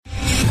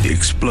The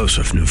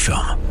explosive new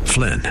film,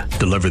 Flynn,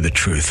 deliver the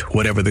truth,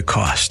 whatever the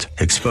cost.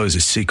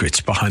 Exposes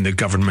secrets behind the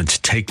government's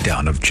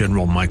takedown of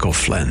General Michael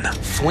Flynn.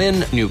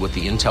 Flynn knew what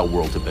the intel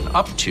world had been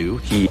up to.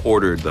 He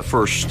ordered the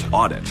first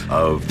audit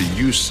of the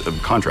use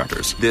of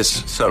contractors.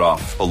 This set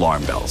off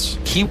alarm bells.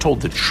 He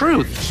told the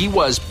truth. He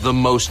was the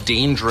most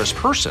dangerous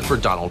person for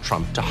Donald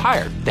Trump to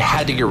hire. They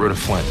had to get rid of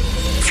Flynn.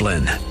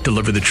 Flynn,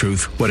 deliver the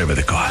truth, whatever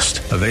the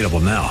cost. Available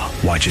now.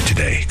 Watch it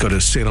today. Go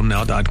to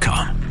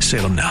salemnow.com.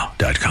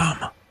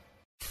 salemnow.com.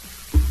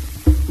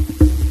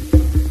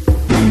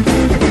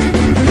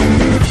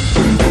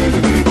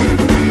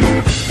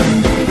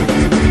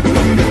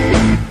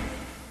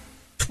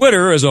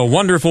 Twitter is a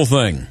wonderful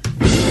thing.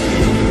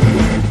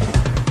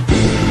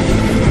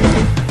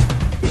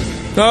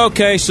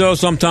 Okay, so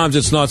sometimes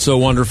it's not so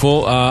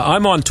wonderful.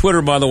 I'm on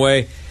Twitter, by the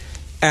way,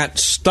 at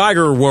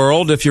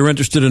Steigerwald, if you're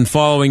interested in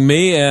following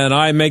me, and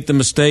I make the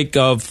mistake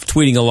of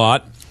tweeting a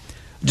lot,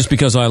 just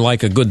because I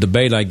like a good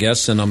debate, I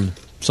guess, and I'm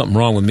something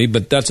wrong with me,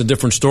 but that's a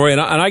different story.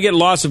 And I get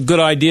lots of good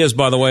ideas,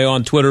 by the way,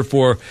 on Twitter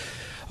for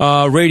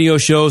radio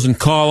shows and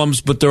columns,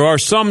 but there are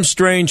some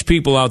strange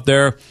people out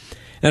there.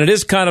 And it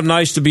is kind of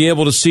nice to be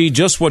able to see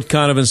just what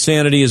kind of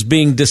insanity is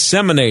being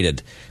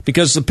disseminated.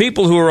 Because the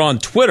people who are on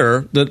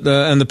Twitter,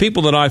 and the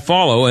people that I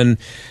follow, and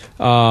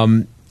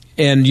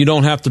you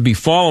don't have to be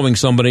following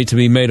somebody to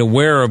be made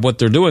aware of what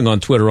they're doing on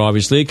Twitter,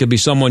 obviously. It could be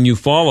someone you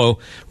follow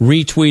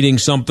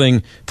retweeting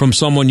something from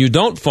someone you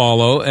don't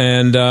follow,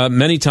 and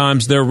many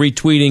times they're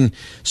retweeting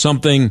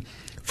something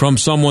from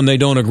someone they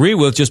don't agree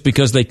with just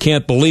because they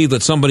can't believe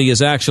that somebody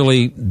is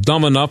actually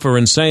dumb enough or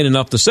insane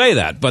enough to say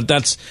that. But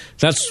that's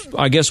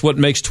I guess, what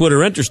makes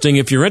Twitter interesting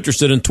if you're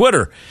interested in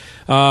Twitter.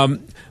 But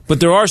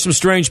there are some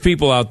strange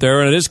people out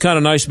there, and it is kind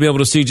of nice to be able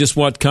to see just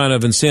what kind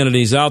of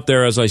insanity is out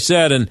there, as I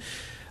said,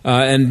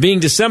 and being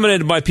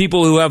disseminated by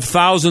people who have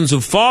thousands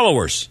of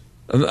followers.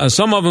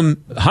 Some of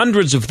them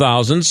hundreds of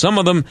thousands, some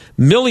of them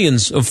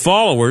millions of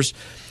followers,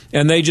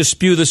 and they just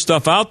spew this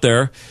stuff out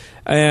there.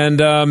 And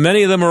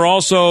many of them are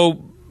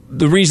also...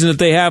 The reason that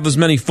they have as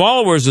many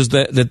followers as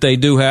that they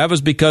do have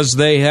is because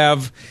they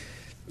have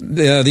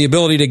the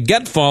ability to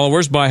get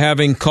followers by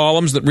having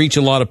columns that reach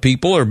a lot of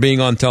people, or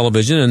being on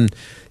television and,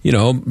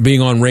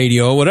 being on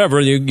radio, whatever.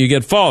 You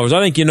get followers.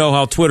 I think you know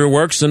how Twitter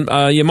works, and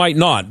you might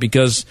not,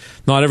 because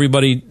not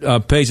everybody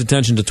pays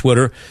attention to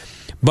Twitter.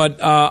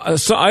 But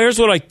so here's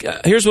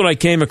what I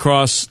came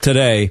across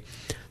today.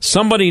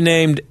 Somebody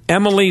named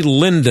Emily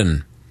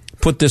Linden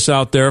put this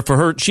out there for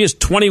her. She has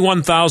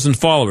 21,000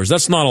 followers.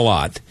 That's not a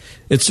lot.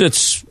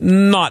 It's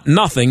not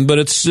nothing, but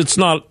it's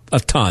not a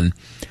ton.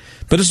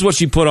 But this is what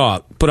she put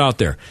out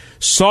there.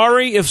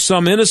 Sorry if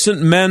some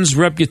innocent men's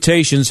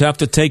reputations have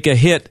to take a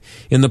hit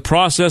in the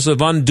process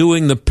of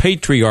undoing the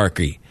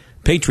patriarchy.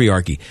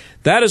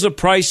 That is a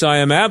price I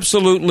am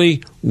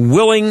absolutely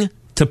willing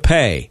to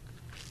pay.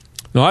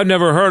 Now, I've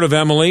never heard of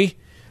Emily.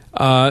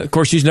 Of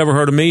course, she's never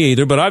heard of me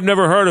either, but I've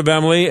never heard of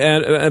Emily.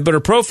 But her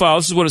profile,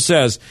 this is what it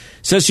says.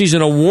 It says she's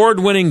an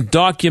award-winning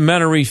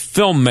documentary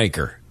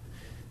filmmaker.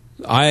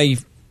 I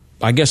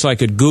guess I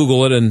could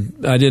Google it,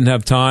 and I didn't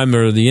have time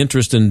or the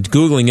interest in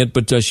Googling it,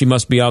 but she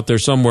must be out there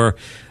somewhere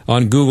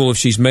on Google if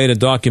she's made a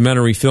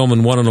documentary film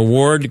and won an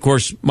award. Of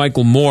course,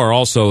 Michael Moore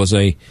also is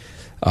a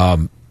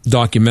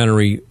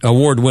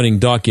award-winning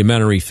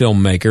documentary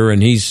filmmaker,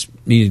 and he's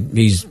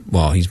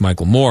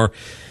Michael Moore.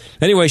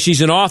 Anyway,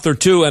 she's an author,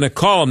 too, and a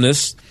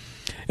columnist.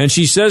 And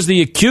she says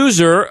the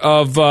accuser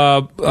of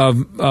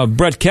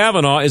Brett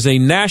Kavanaugh is a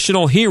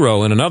national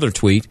hero in another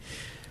tweet.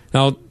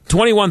 Now,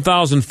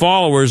 21,000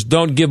 followers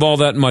don't give all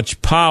that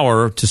much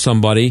power to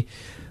somebody.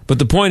 But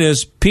the point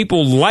is,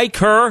 people like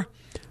her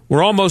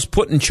were almost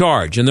put in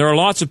charge. And there are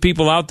lots of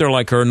people out there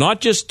like her,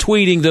 not just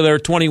tweeting to their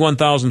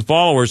 21,000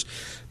 followers,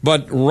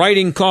 but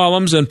writing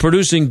columns and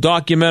producing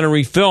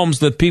documentary films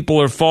that people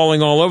are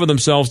falling all over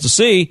themselves to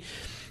see.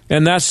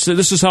 And this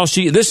is how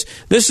this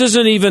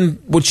isn't even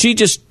what she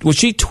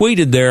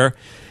tweeted there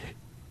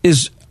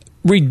is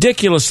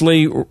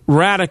ridiculously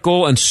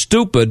radical and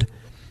stupid,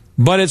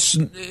 but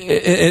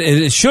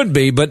it should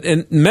be. But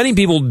many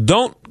people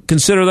don't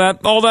consider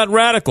that all that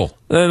radical,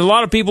 and a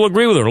lot of people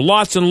agree with her.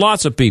 Lots and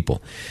lots of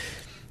people,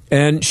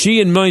 and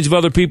she and millions of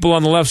other people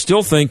on the left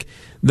still think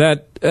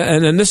that.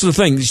 And this is the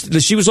thing: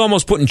 that she was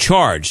almost put in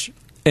charge.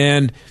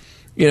 And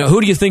who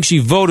do you think she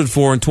voted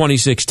for in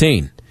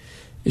 2016?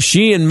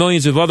 She and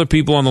millions of other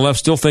people on the left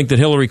still think that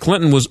Hillary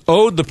Clinton was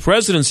owed the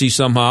presidency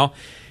somehow,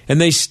 and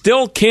they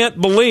still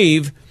can't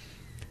believe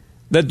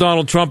that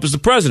Donald Trump is the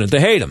president. They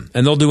hate him,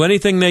 and they'll do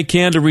anything they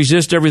can to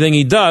resist everything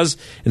he does,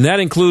 and that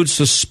includes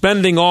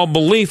suspending all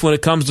belief when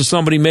it comes to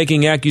somebody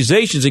making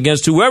accusations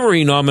against whoever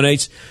he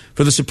nominates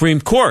for the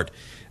Supreme Court.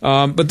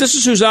 But this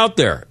is who's out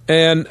there.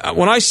 And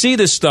when I see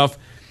this stuff,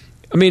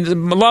 I mean, a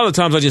lot of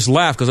the times I just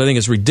laugh because I think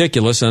it's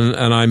ridiculous,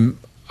 and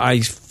I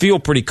feel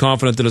pretty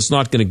confident that it's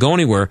not going to go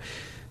anywhere.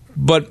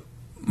 But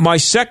my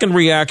second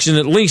reaction,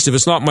 at least, if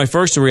it's not my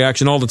first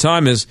reaction all the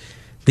time, is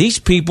these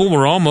people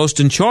were almost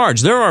in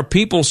charge. There are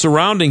people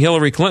surrounding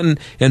Hillary Clinton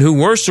and who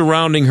were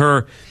surrounding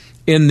her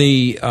in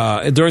the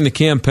during the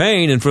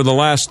campaign and for the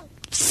last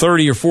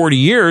 30 or 40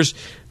 years,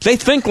 they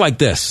think like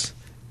this.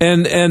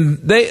 And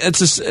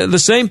it's the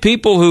same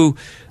people who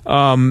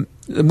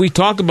we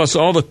talk about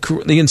all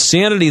the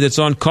insanity that's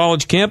on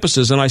college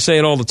campuses, and I say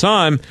it all the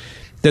time,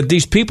 that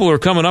these people are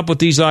coming up with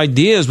these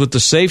ideas with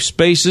the safe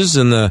spaces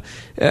and the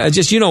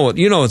just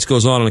what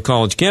goes on the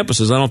college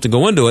campuses. I don't have to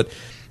go into it,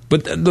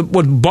 but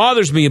what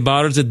bothers me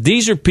about it is that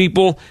these are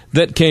people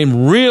that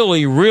came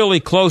really, really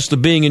close to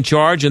being in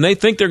charge, and they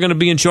think they're going to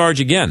be in charge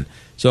again.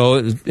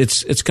 So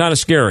it's kind of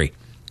scary.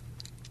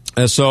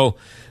 So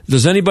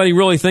does anybody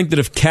really think that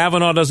if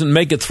Kavanaugh doesn't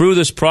make it through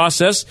this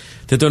process,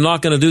 that they're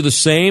not going to do the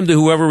same to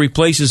whoever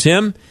replaces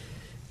him?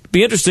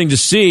 Be interesting to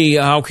see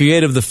how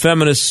creative the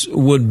feminists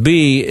would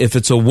be if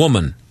it's a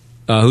woman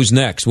who's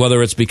next,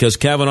 whether it's because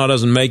Kavanaugh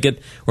doesn't make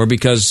it or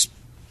because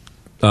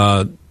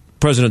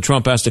President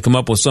Trump has to come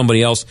up with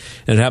somebody else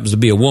and it happens to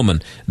be a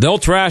woman. They'll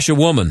trash a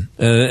woman,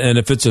 and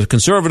if it's a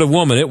conservative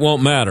woman, it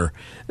won't matter.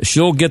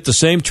 She'll get the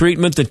same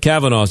treatment that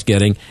Kavanaugh's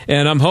getting,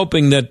 and I'm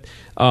hoping that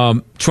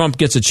Trump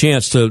gets a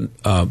chance to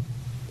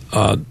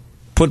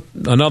put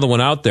another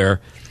one out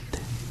there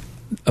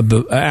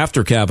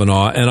after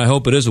Kavanaugh, and I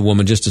hope it is a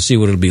woman just to see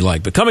what it'll be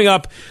like. But coming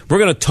up, we're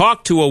going to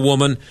talk to a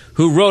woman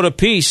who wrote a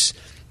piece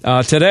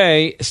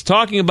today. It's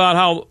talking about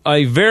how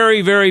a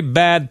very, very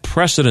bad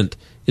precedent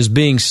is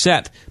being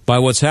set by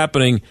what's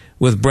happening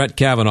with Brett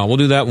Kavanaugh. We'll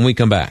do that when we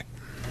come back.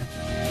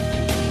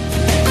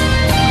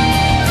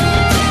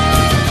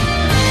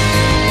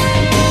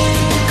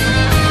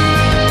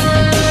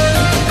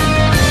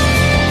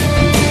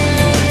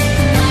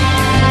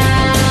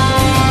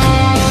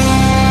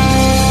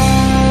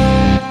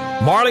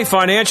 Marley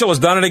Financial has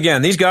done it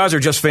again. These guys are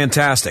just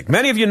fantastic.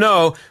 Many of you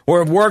know or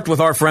have worked with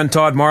our friend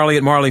Todd Marley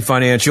at Marley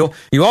Financial.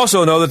 You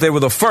also know that they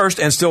were the first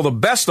and still the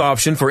best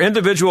option for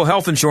individual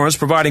health insurance,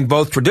 providing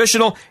both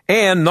traditional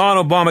and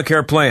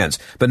non-Obamacare plans.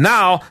 But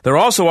now they're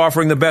also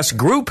offering the best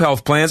group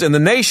health plans in the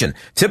nation.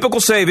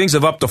 Typical savings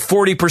of up to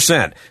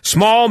 40%.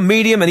 Small,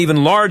 medium, and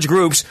even large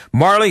groups,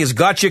 Marley has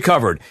got you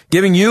covered,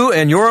 giving you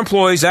and your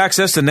employees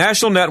access to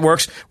national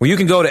networks where you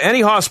can go to any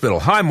hospital,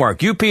 Highmark,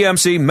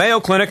 UPMC, Mayo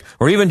Clinic,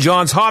 or even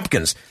Johns Hopkins.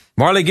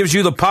 Marley gives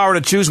you the power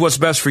to choose what's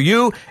best for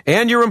you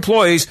and your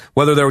employees,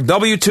 whether they're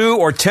W-2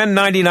 or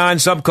 1099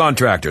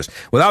 subcontractors,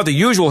 without the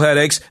usual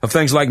headaches of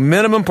things like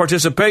minimum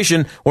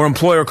participation or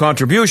employer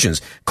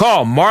contributions.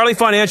 Call Marley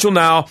Financial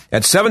now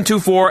at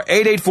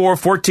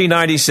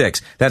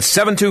 724-884-1496. That's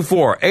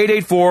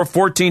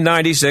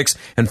 724-884-1496,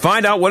 and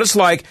find out what it's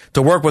like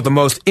to work with the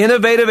most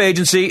innovative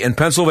agency in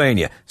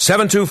Pennsylvania.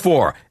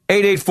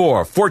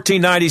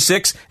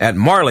 724-884-1496 at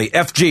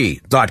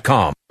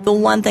marleyfg.com. The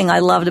one thing I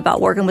loved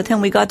about working with him,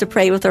 we got to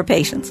pray with our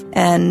patients,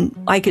 and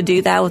I could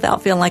do that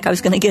without feeling like I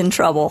was going to get in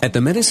trouble. At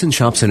the medicine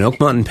shops in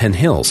Oakmont and Penn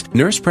Hills,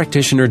 nurse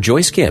practitioner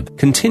Joyce Gibb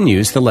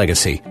continues the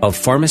legacy of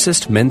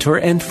pharmacist, mentor,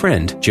 and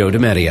friend Joe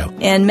DiMatteo.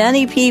 And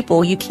many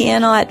people, you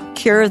cannot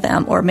cure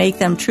them or make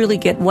them truly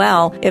get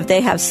well if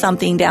they have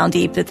something down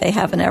deep that they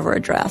haven't ever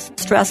addressed.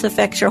 Stress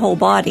affects your whole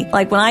body.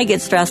 Like when I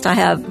get stressed, I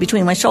have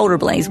between my shoulder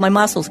blades, my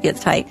muscles get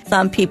tight.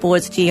 Some people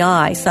it's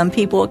GI. Some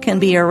people it can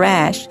be a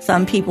rash.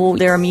 Some people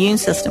their immune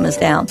system is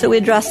down. So we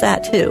address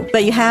that too.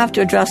 But you have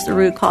to address the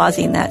root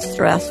causing that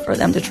stress for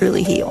them to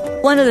truly heal.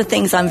 One of the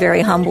things I'm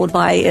very humbled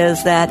by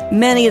is that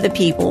many of the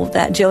people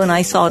that Joe and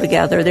I saw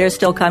together, they're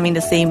still coming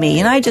to see me.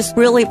 And I just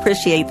really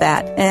appreciate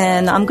that.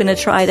 And I'm going to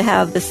try to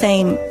have the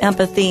same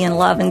empathy and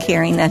love and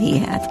caring that he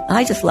had.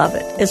 I just love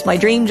it. It's my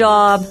dream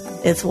job.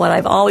 It's what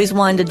I've always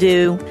wanted to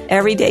do.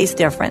 Every day's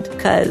different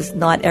because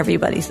not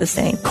everybody's the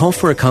same. Call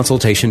for a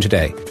consultation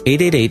today.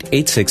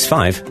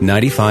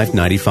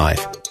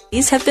 888-865-9595.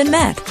 These have been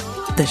met.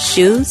 The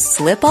shoes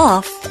slip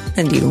off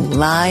and you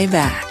lie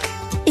back.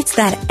 It's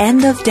that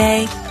end of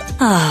day.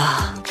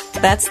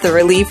 That's the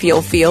relief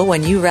you'll feel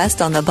when you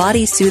rest on the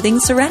body-soothing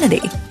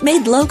Serenity,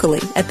 made locally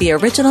at the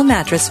Original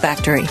Mattress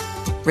Factory.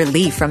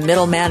 Relief from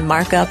middleman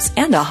markups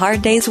and a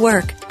hard day's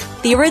work.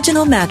 The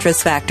Original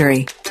Mattress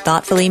Factory.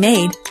 Thoughtfully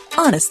made,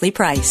 honestly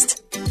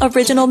priced.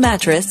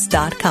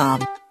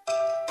 OriginalMattress.com.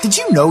 Did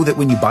you know that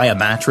when you buy a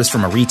mattress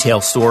from a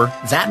retail store,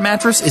 that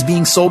mattress is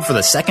being sold for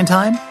the second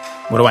time?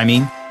 What do I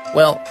mean?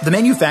 Well, the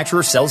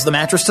manufacturer sells the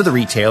mattress to the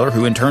retailer,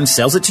 who in turn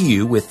sells it to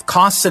you with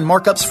costs and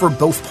markups for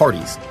both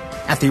parties.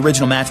 At the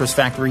Original Mattress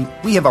Factory,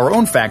 we have our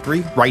own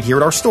factory right here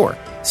at our store.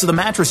 So the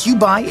mattress you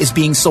buy is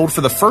being sold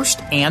for the first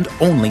and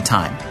only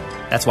time.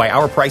 That's why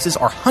our prices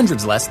are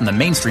hundreds less than the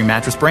mainstream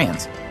mattress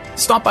brands.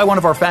 Stop by one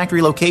of our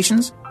factory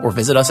locations or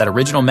visit us at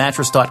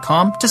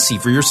originalmattress.com to see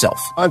for yourself.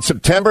 On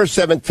September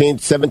 17th,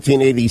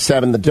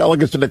 1787, the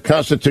delegates of the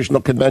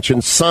Constitutional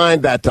Convention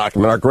signed that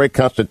document, our great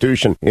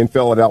Constitution, in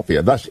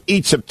Philadelphia. Thus,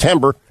 each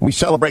September, we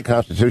celebrate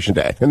Constitution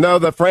Day. And though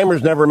the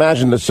framers never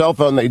imagined the cell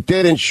phone, they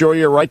did ensure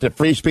your right to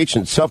free speech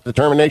and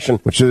self-determination,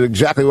 which is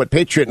exactly what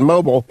Patriot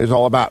Mobile is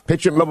all about.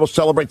 Patriot Mobile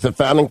celebrates the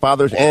Founding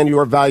Fathers and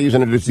your values,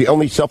 and it is the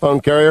only cell phone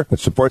carrier that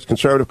supports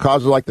conservative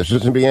causes like the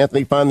Susan B.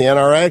 Anthony Fund, the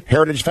NRA.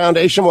 Heritage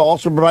Foundation, while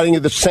also providing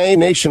you the same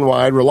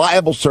nationwide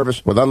reliable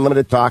service with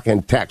unlimited talk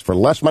and text for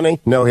less money,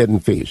 no hidden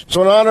fees.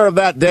 So in honor of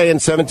that day in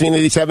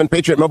 1787,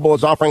 Patriot Mobile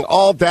is offering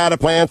all data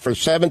plans for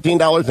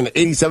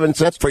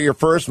 $17.87 for your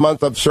first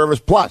month of service.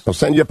 Plus, they'll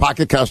send you a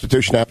Pocket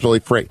Constitution absolutely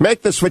free.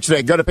 Make the switch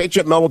today. Go to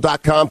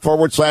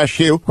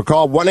patriotmobile.com/Hugh or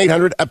call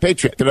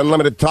 1-800-PATRIOT. Get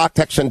unlimited talk,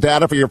 text, and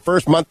data for your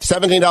first month,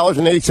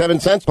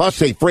 $17.87,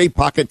 plus a free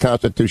Pocket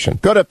Constitution.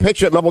 Go to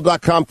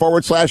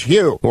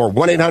patriotmobile.com/Hugh or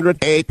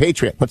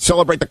 1-800-A-PATRIOT. Let's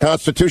celebrate the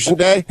Constitution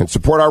Day and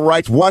support our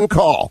rights one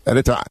call at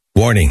a time.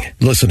 Warning,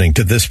 listening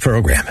to this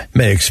program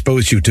may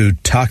expose you to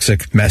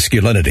toxic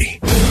masculinity.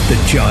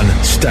 The John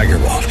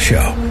Steigerwald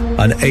Show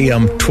on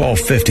AM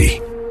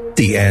 1250.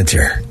 The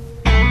Answer.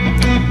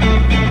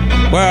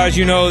 Well, as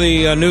you know,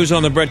 the news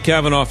on the Brett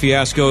Kavanaugh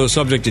fiasco is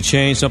subject to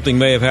change. Something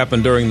may have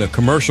happened during the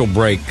commercial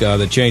break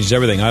that changes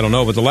everything. I don't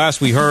know. But the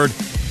last we heard,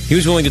 he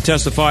was willing to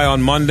testify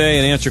on Monday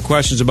and answer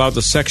questions about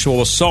the sexual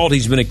assault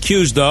he's been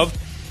accused of.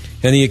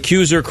 And the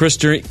accuser,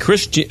 Christine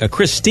Blasey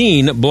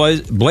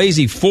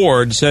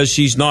Ford, says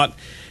she's not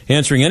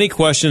answering any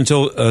questions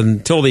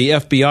until the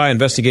FBI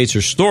investigates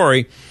her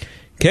story.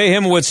 Kay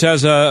Himowitz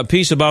has a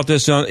piece about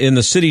this in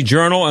the City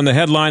Journal, and the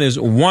headline is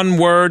 "One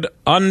Word,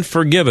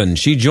 Unforgiven."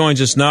 She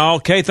joins us now.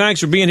 Kay, thanks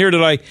for being here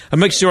today. I'll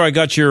make sure I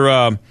got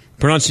your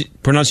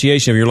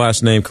pronunciation of your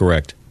last name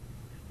correct.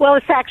 Well,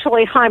 it's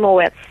actually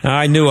Heimowitz.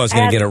 I knew I was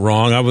going to get it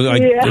wrong.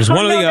 It was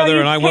one or the other,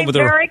 and I went with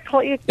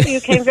you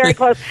came very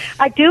close.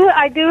 I do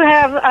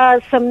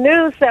have some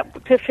news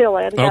to fill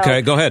in.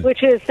 Okay, go ahead.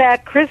 Which is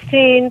that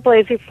Christine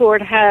Blasey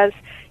Ford has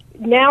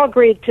now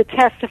agreed to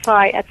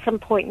testify at some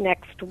point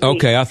next week.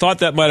 Okay, I thought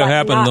that might have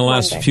happened in the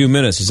last few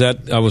minutes.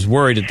 I was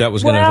worried that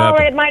was going to happen.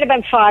 Well, it might have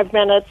been 5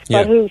 minutes,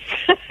 but who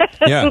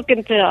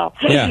can tell?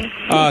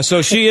 Yeah.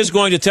 So she is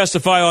going to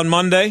testify on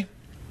Monday?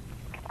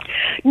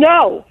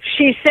 No,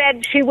 she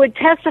said she would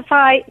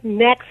testify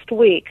next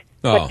week,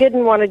 but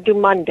didn't want to do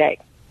Monday.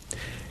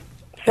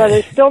 So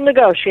there's still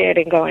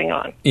negotiating going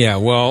on. Yeah,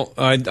 well,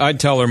 I'd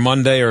tell her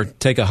Monday or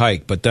take a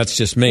hike, but that's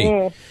just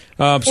me.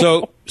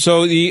 So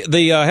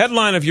the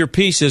headline of your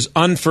piece is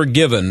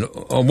 "Unforgiven."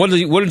 What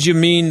did you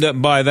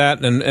mean by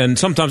that? And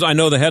sometimes I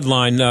know the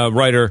headline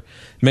writer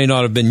may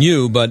not have been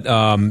you, but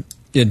do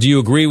you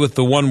agree with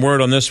the one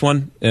word on this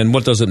one? And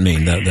what does it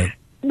mean?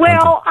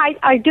 Well,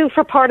 I do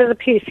for part of the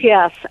piece,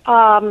 yes.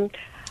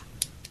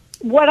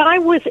 What I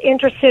was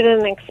interested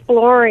in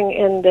exploring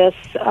in this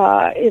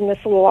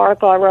little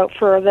article I wrote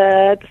for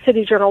the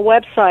City Journal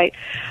website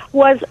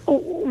was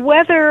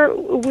whether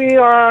we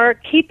are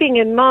keeping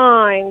in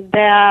mind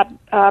that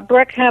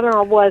Brett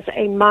Kavanaugh was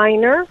a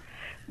minor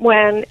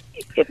when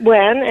and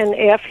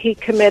if he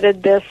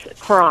committed this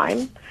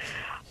crime,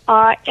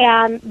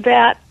 and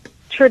that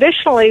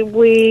traditionally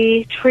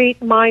we treat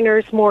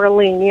minors more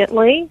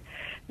leniently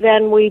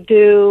than we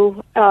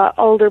do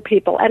older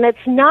people. And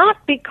it's not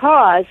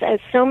because, as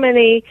so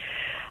many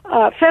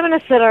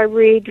feminists that I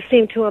read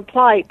seem to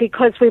imply,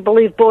 because we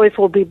believe boys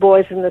will be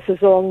boys and this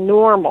is all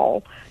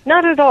normal.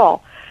 Not at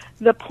all.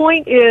 The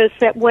point is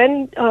that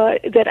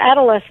that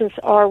adolescents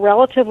are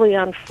relatively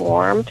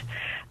unformed,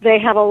 they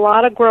have a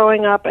lot of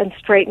growing up and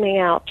straightening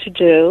out to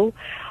do,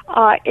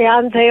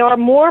 and they are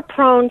more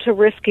prone to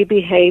risky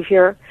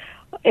behavior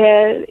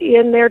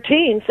in their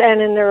teens and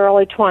in their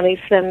early 20s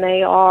than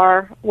they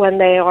are when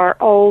they are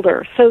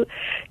older. So,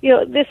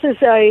 this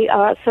is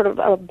a sort of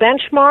a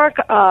benchmark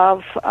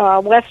of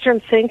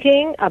Western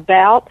thinking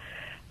about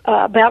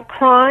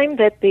crime,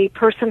 that the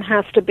person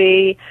has to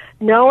be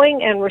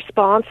knowing and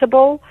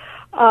responsible.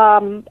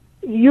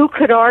 You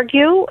could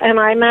argue, and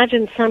I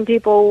imagine some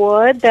people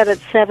would, that at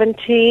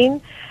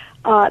 17,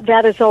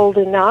 that is old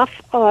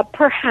enough.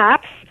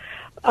 Perhaps.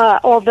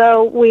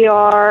 Although we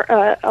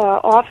are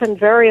often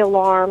very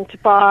alarmed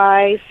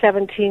by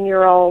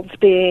 17-year-olds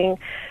being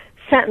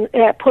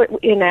put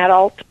in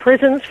adult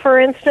prisons, for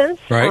instance,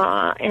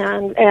 right.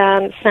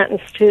 And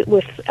sentenced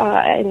to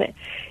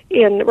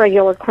in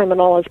regular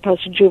criminal as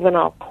opposed to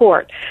juvenile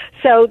court.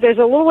 So there's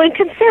a little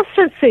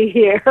inconsistency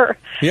here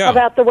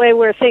about the way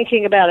we're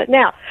thinking about it.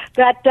 Now,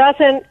 that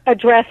doesn't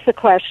address the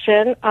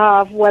question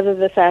of whether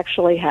this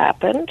actually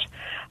happened.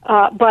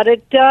 But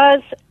it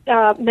does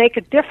make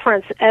a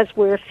difference as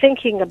we're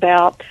thinking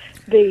about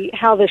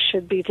how this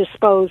should be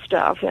disposed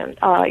of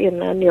in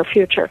the near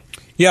future.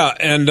 Yeah,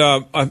 and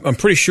I'm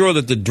pretty sure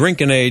that the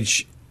drinking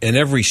age in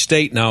every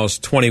state now is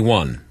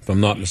 21, if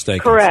I'm not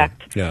mistaken.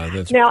 Correct. So, yeah,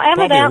 that's now,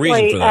 evidently, a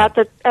reason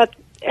for that.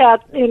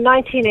 In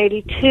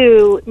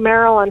 1982,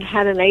 Maryland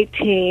had an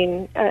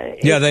 18.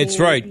 Yeah, that's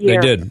right.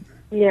 Year. They did.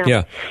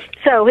 Yeah.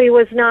 So he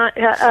was not.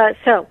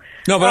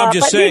 No, but I'm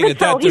just saying that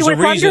there's a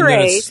reason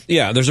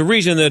that there's a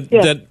reason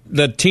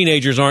that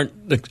teenagers aren't.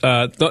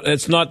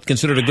 It's not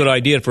considered a good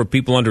idea for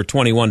people under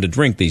 21 to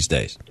drink these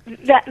days.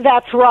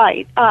 That's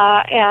right,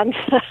 and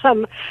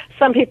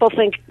some people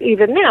think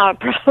even now it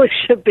probably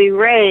should be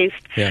raised.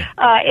 Yeah.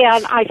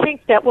 And I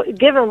think that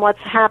given what's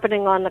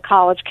happening on the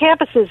college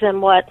campuses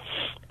and what,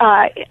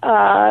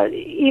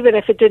 even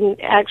if it didn't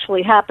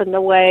actually happen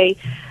the way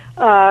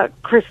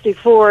Christy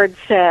Ford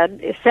said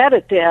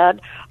it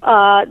did,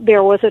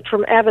 there was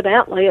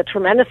evidently a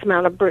tremendous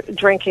amount of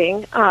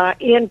drinking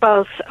in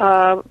both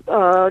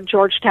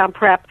Georgetown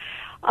Prep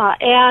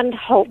and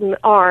Holton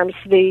Arms,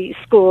 the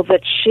school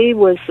that she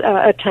was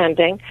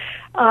attending,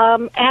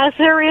 as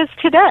there is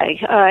today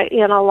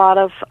in a lot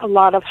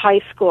of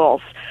high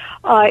schools.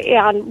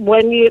 And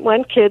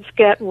when kids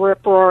get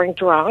rip-roaring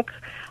drunk,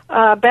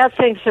 bad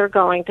things are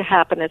going to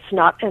happen. It's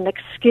not an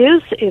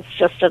excuse. It's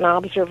just an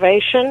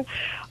observation.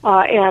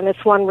 And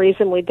it's one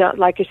reason we don't,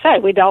 like you say,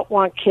 we don't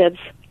want kids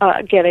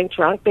getting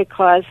drunk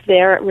because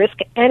they're at risk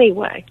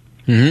anyway.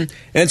 Mm-hmm.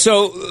 And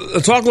so,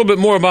 talk a little bit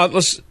more about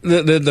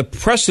the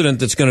precedent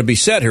that's going to be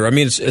set here. I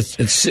mean,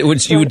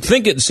 you would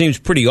think it seems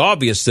pretty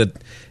obvious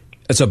that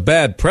it's a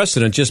bad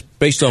precedent just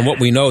based on what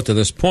we know to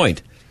this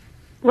point.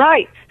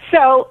 Right.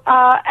 So,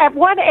 at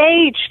what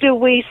age do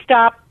we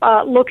stop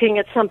looking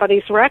at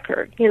somebody's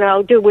record? You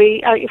know, do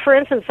we? For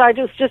instance, I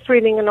was just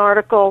reading an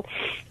article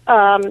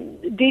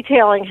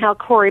detailing how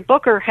Cory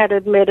Booker had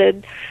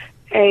admitted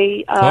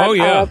a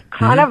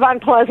kind of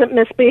unpleasant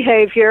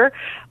misbehavior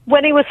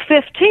when he was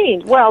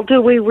 15. Well,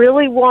 do we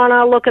really want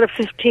to look at a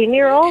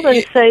 15-year-old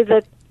and say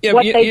that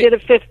they did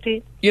at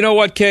 15? You know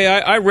what, Kay?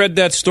 I read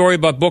that story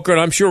about Booker,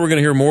 and I'm sure we're going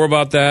to hear more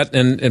about that.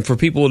 And for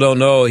people who don't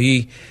know,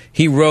 he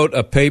wrote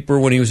a paper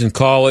when he was in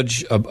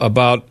college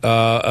about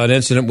an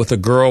incident with a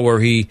girl where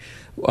he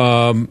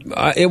I don't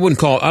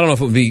know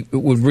if it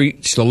would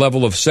reach the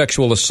level of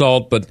sexual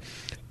assault, but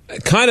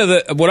kind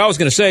of what I was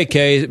going to say,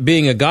 Kay,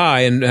 being a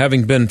guy and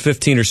having been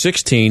 15 or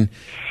 16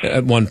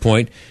 at one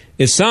point,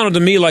 it sounded to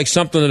me like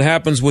something that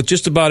happens with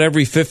just about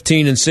every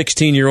 15 and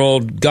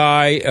 16-year-old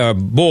guy,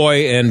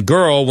 boy, and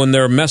girl when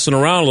they're messing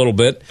around a little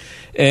bit.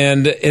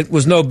 And it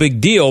was no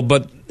big deal,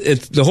 but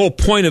the whole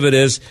point of it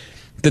is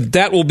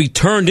that will be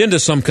turned into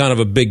some kind of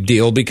a big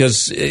deal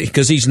because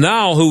he's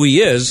now who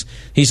he is.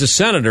 He's a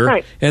senator,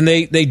 right. And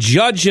they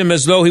judge him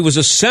as though he was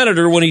a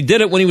senator when he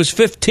did it when he was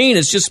 15.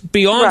 It's just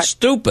beyond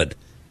stupid.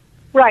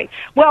 Right.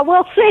 Well,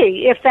 we'll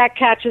see if that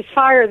catches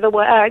fire the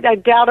way. I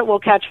doubt it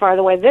will catch fire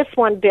the way this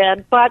one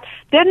did. But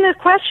then the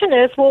question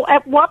is, well,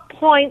 at what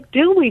point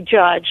do we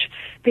judge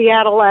the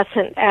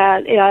adolescent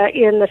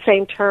in the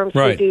same terms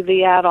we do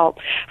the adult?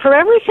 For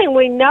everything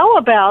we know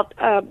about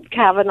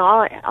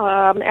Kavanaugh,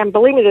 and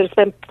believe me, there's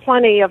been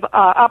plenty of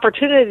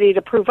opportunity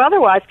to prove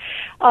otherwise,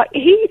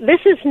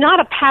 this is not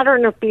a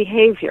pattern of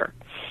behavior.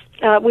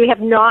 We have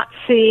not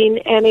seen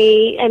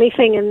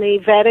anything in the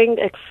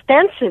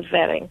extensive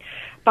vetting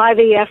by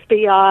the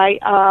FBI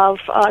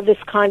of this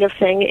kind of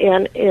thing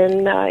in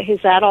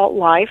his adult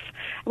life.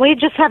 We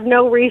just have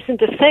no reason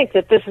to think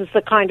that this is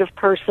the kind of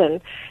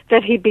person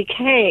that he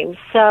became.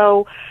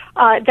 So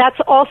that's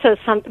also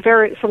something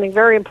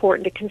very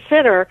important to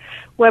consider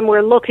when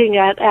we're looking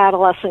at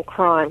adolescent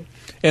crime.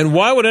 And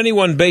why would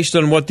anyone, based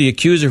on what the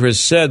accuser has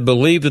said,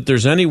 believe that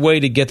there's any way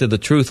to get to the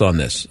truth on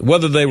this,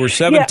 whether they were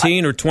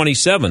 17 or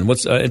 27?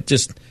 What's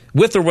just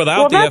with or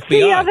without the FBI?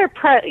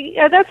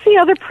 That's the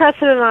other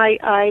precedent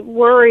I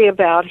worry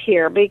about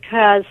here,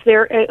 because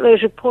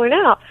as you point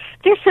out,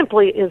 there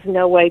simply is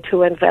no way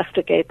to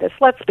investigate this.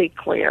 Let's be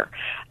clear.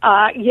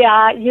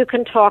 You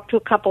can talk to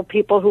a couple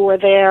people who were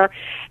there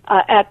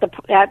at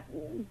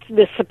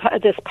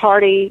this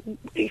party,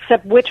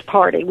 except which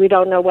party. We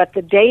don't know what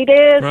the date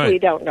is. Right. We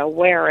don't know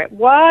where it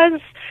was.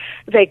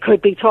 They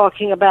could be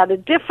talking about a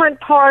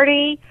different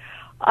party.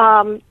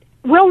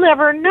 We'll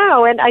never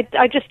know, and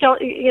I just don't,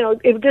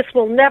 this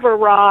will never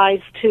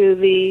rise to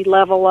the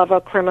level of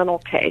a criminal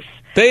case.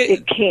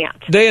 It can't.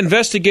 They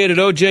investigated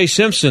O.J.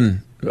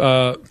 Simpson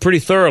pretty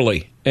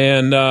thoroughly,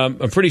 and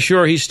I'm pretty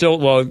sure he's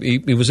still,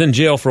 he was in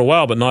jail for a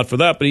while, but not for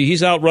that, but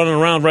he's out running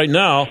around right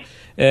now,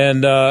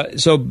 and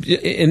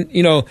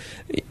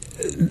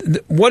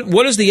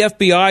what is the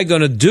FBI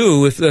going to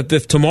do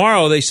if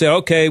tomorrow they say,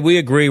 okay, we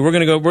agree, we're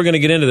going to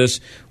get into this?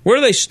 Where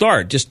do they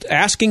start? Just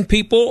asking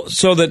people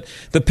so that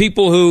the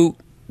people who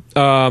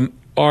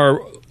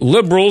are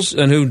liberals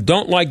and who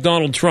don't like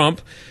Donald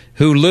Trump,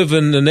 who live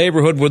in the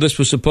neighborhood where this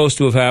was supposed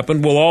to have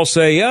happened, will all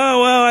say,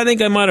 oh, well, I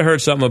think I might have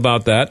heard something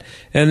about that.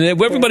 And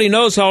everybody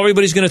knows how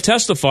everybody's going to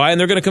testify, and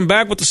they're going to come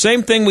back with the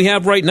same thing we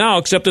have right now,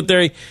 except that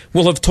they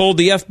will have told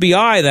the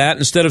FBI that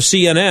instead of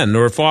CNN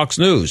or Fox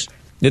News.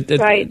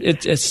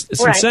 It's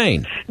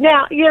insane.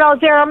 Now,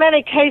 there are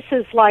many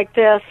cases like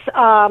this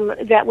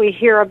that we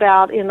hear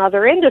about in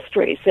other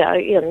industries,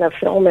 in the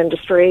film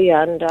industry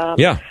and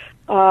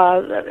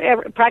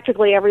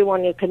practically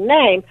everyone you can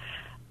name.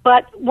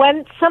 But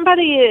when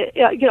somebody,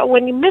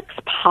 when you mix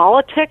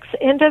politics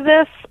into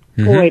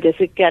this, boy, does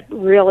it get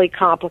really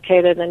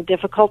complicated and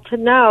difficult to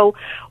know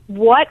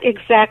what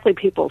exactly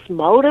people's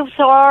motives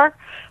are.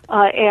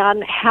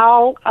 And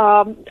how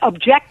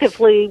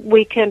objectively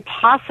we can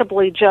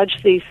possibly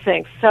judge these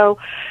things. So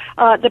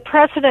the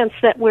precedents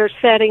that we're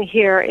setting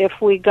here, if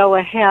we go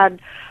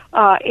ahead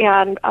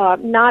and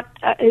not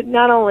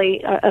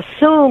only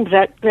assume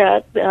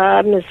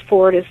that Ms.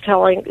 Ford is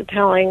telling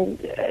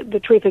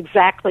the truth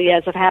exactly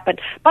as it happened.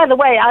 By the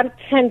way, I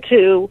tend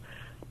to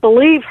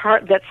believe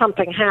her that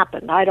something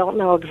happened. I don't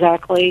know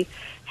exactly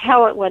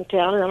how it went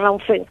down, and I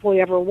don't think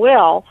we ever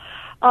will.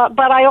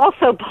 But I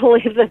also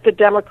believe that the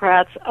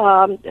Democrats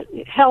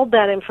held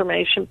that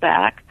information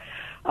back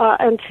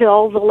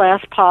until the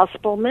last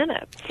possible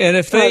minute. And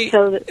if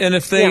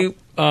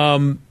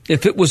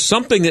it was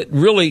something that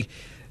really,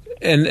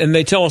 and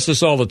they tell us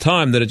this all the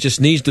time, that it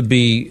just needs to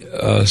be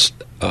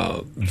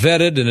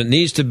vetted and it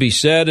needs to be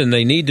said and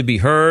they need to be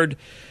heard.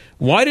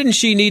 Why didn't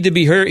she need to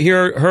be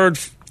heard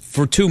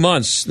for 2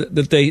 months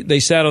that they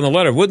sat on the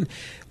letter?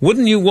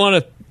 Wouldn't you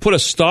want to put a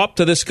stop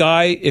to this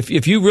guy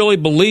if you really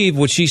believe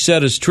what she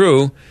said is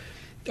true?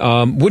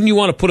 Wouldn't you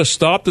want to put a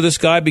stop to this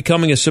guy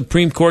becoming a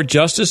Supreme Court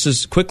justice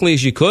as quickly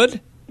as you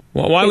could?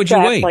 Well, why would you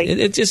wait?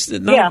 It's just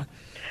not. Yeah.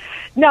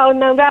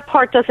 No, that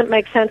part doesn't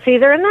make sense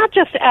either, and that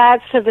just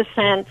adds to the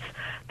sense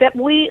that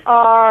we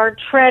are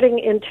treading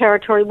in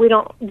territory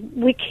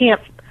we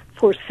can't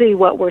foresee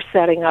what we're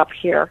setting up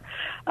here.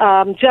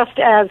 Just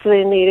as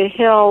the Anita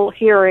Hill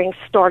hearing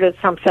started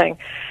something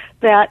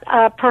that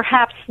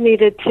perhaps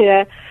needed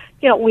to.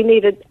 We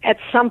needed at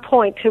some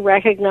point to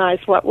recognize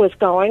what was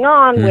going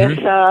on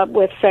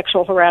with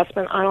sexual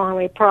harassment. I don't have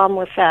any problem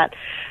with that,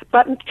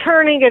 but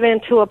turning it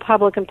into a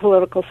public and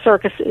political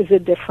circus is a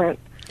different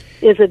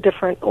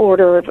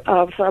order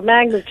of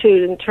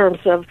magnitude in terms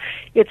of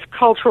its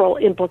cultural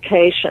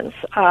implications.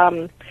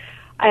 And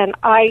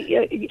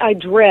I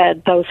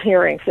dread those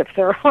hearings if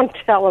they're on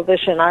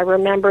television. I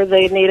remember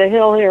the Anita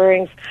Hill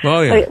hearings. Oh,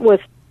 yeah.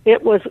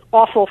 It was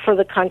awful for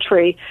the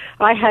country.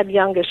 I had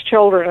youngest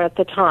children at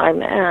the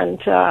time,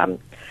 and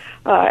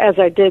as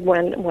I did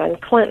when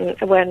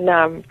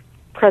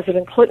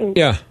President Clinton,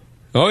 during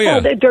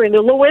the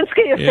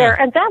Lewinsky affair,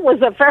 and that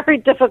was a very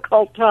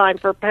difficult time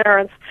for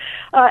parents,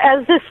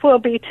 as this will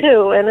be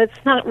too. And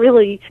it's not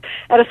really,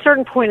 at a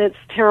certain point, it's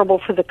terrible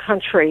for the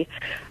country,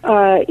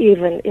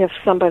 even if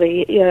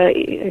somebody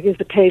is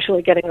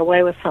occasionally getting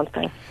away with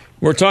something.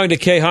 We're talking to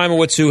Kay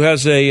Heimowitz, who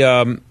has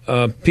a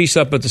piece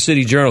up at the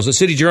City Journal. Is it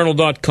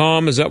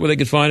cityjournal.com? Is that where they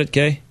could find it,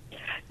 Kay?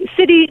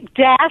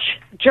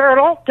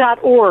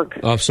 City-journal.org.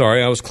 Oh,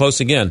 sorry, I was close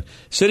again.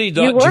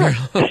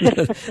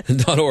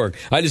 City.journal.org.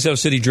 I just have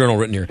City Journal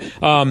written here.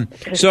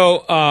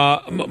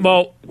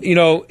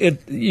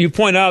 You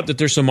point out that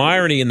there's some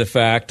irony in the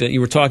fact that you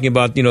were talking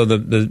about,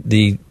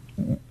 the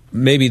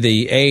maybe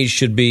the age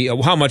should be,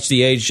 how much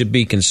the age should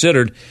be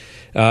considered,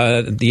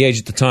 the age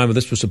at the time of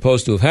this was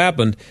supposed to have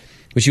happened.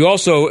 But you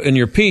also, in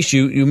your piece,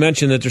 you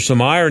mentioned that there's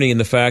some irony in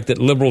the fact that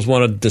liberals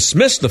want to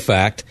dismiss the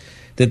fact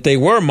that they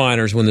were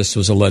minors when this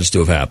was alleged to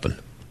have happened.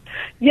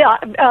 Yeah,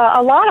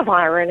 a lot of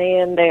irony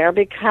in there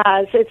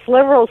because it's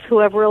liberals who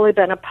have really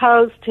been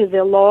opposed to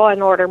the law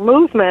and order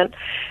movement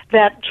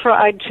that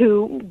tried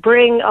to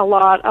bring a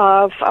lot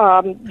of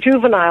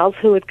juveniles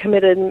who had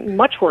committed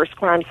much worse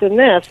crimes than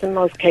this, in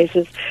most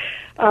cases,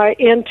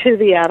 into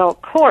the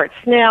adult courts.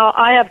 Now,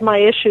 I have my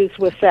issues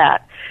with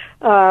that.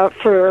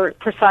 For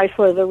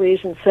precisely the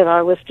reasons that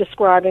I was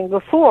describing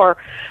before.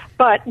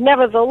 But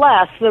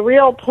nevertheless, the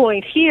real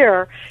point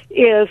here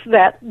is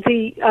that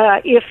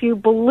if you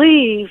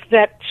believe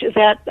that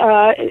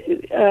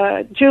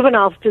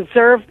juveniles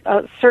deserve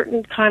a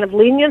certain kind of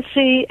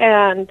leniency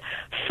and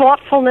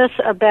thoughtfulness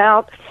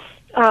about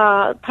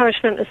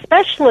punishment,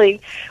 especially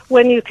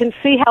when you can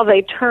see how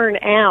they turn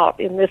out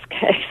in this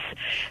case,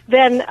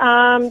 then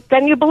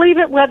you believe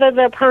it whether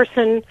the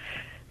person,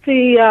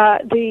 the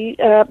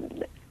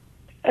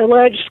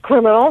alleged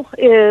criminal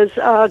is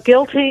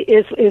guilty,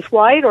 is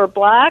white or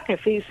black,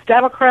 if he's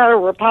Democrat or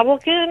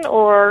Republican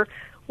or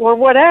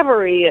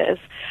whatever he is.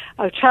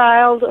 A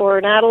child or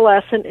an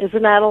adolescent is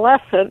an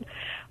adolescent,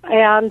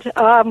 and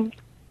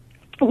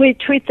we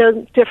treat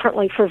them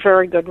differently for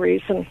very good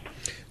reason.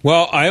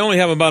 Well, I only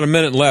have about a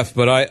minute left,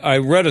 but I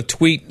read a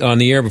tweet on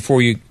the air before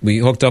we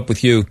hooked up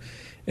with you,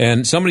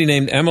 and somebody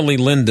named Emily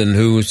Linden,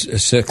 who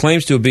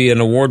claims to be an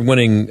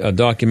award-winning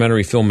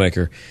documentary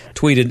filmmaker,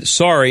 tweeted,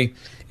 "Sorry,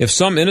 if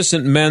some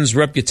innocent men's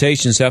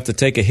reputations have to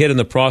take a hit in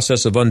the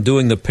process of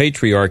undoing the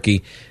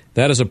patriarchy,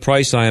 that is a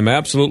price I am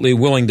absolutely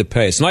willing to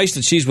pay." It's nice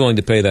that she's willing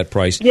to pay that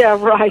price. Yeah,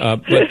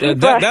 right. But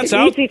that's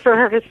out. Easy for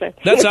her to say.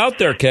 That's out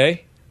there,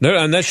 Kay.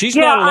 And she's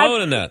not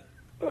alone in that.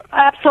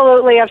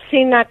 Absolutely, I've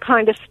seen that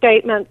kind of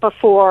statement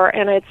before,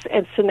 and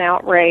it's an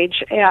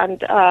outrage.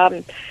 And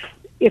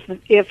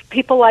if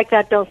people like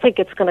that don't think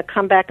it's going to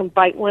come back and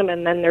bite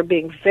women, then they're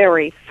being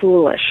very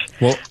foolish.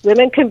 Well,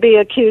 women can be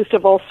accused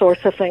of all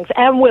sorts of things,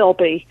 and will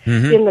be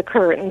in the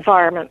current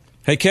environment.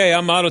 Hey, Kay,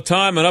 I'm out of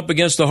time and up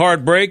against a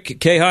hard break.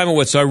 Kay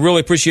Heimowitz, I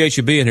really appreciate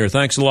you being here.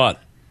 Thanks a lot.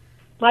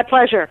 My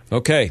pleasure.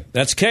 Okay,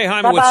 that's Kay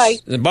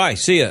Heimowitz. Bye-bye. Bye.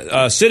 See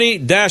ya.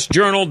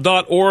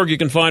 City-journal.org. You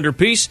can find her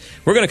piece.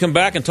 We're going to come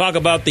back and talk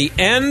about the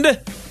end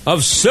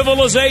of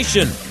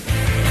civilization.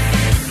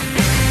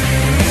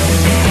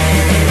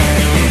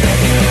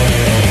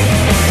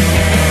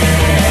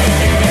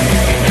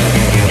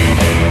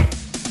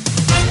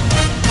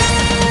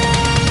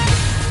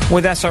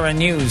 With SRN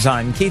News,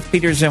 I'm Keith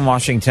Peters in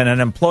Washington. An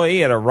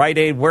employee at a Rite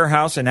Aid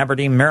warehouse in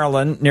Aberdeen,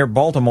 Maryland, near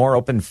Baltimore,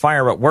 opened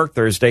fire at work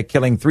Thursday,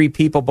 killing 3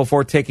 people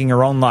before taking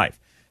her own life.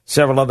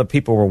 Several other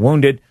people were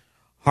wounded.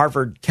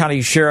 Harford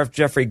County Sheriff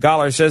Jeffrey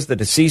Goller says the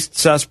deceased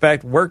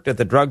suspect worked at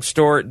the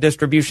drugstore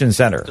distribution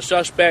center. The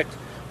suspect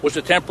was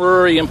a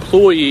temporary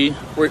employee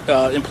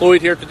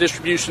employed here at the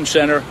distribution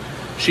center.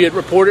 She had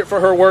reported for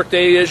her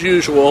workday as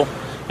usual,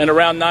 and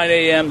around 9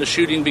 a.m. the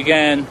shooting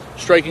began,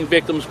 striking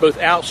victims both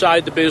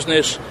outside the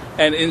business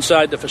and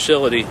inside the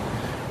facility.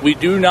 We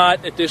do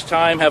not, at this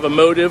time, have a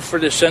motive for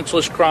this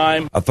senseless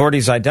crime.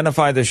 Authorities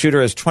identify the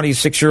shooter as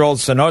 26-year-old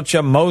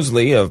Sonocha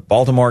Mosley of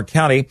Baltimore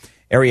County.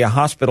 Area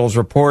hospitals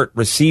report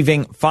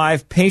receiving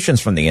 5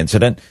 patients from the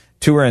incident.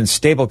 2 are in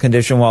stable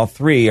condition, while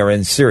 3 are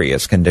in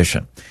serious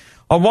condition.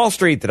 On Wall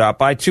Street, they're up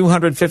by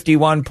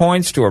 251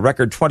 points to a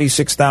record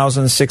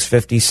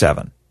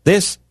 26,657.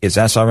 This is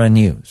SRN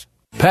News.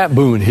 Pat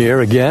Boone here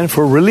again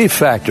for Relief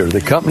Factor,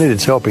 the company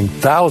that's helping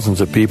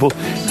thousands of people,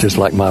 just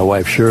like my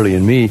wife Shirley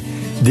and me,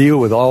 deal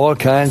with all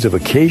kinds of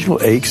occasional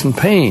aches and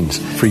pains.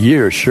 For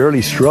years,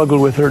 Shirley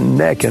struggled with her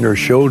neck, and her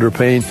shoulder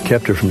pain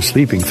kept her from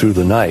sleeping through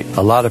the night.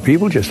 A lot of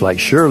people, just like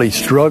Shirley,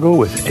 struggle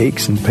with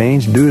aches and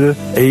pains due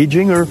to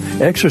aging or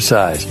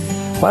exercise.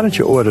 Why don't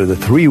you order the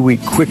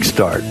 3-week Quick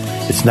Start?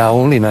 It's now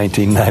only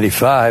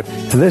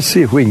 $19.95, and let's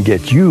see if we can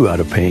get you out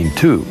of pain,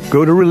 too.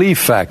 Go to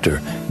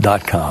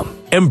ReliefFactor.com.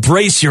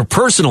 Embrace your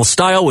personal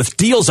style with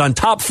deals on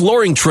top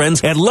flooring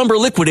trends at Lumber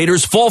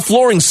Liquidators Fall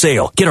Flooring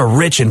Sale. Get a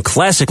rich and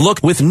classic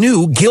look with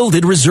new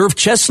Gilded Reserve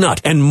Chestnut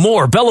and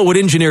more Bellawood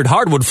Engineered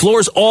Hardwood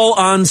floors all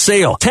on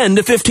sale. 10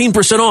 to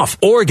 15% off.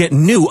 Or get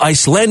new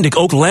Icelandic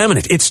Oak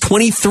Laminate. It's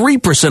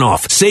 23%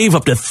 off. Save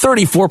up to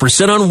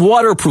 34% on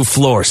waterproof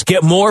floors.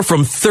 Get more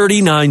from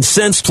 39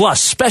 cents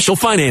plus special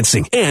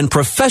financing and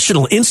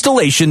professional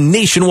installation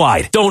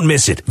nationwide. Don't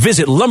miss it.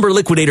 Visit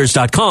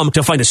LumberLiquidators.com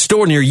to find a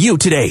store near you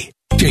today.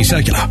 Jay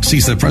Sekulow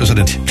sees the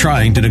president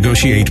trying to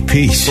negotiate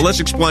peace. So let's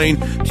explain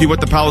to you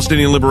what the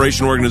Palestinian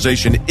Liberation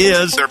Organization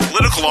is. Their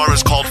political arm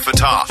is called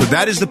Fatah. So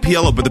that is the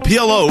PLO, but the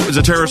PLO is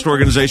a terrorist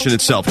organization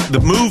itself. The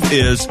move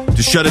is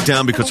to shut it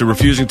down because they're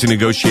refusing to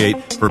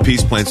negotiate for a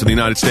peace plan. So the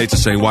United States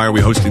is saying, why are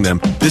we hosting them?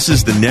 This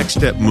is the next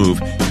step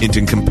move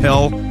into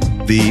compel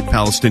the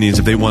Palestinians,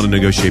 if they want to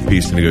negotiate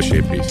peace, to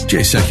negotiate peace. Jay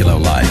Sekulow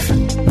live,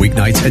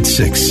 weeknights at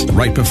 6,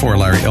 right before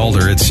Larry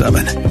Elder at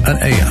 7, on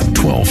AM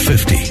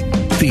 1250.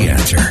 The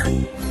Answer.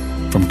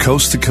 From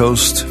coast to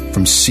coast,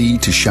 from sea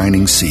to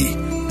shining sea,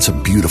 it's a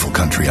beautiful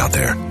country out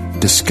there.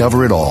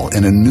 Discover it all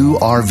in a new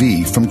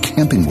RV from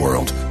Camping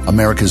World,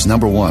 America's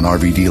 #1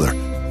 RV dealer.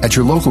 At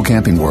your local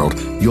Camping World,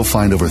 you'll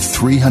find over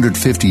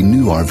 350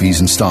 new RVs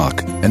in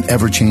stock, an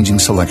ever-changing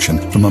selection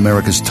from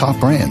America's top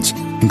brands,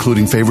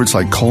 including favorites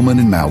like Coleman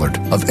and Mallard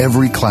of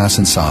every class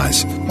and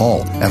size,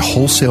 all at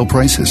wholesale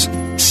prices.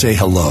 Say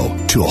hello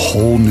to a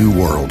whole new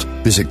world.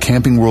 Visit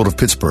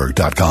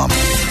campingworldofpittsburgh.com.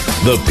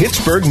 The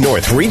Pittsburgh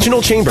North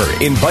Regional Chamber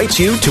invites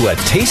you to a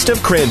Taste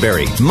of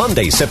Cranberry,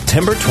 Monday,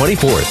 September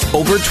 24th.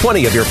 Over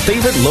 20 of your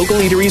favorite local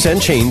eateries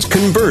and chains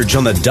converge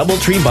on the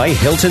Doubletree by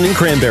Hilton in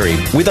Cranberry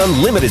with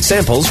unlimited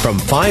samples from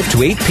 5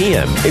 to 8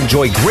 p.m.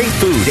 Enjoy great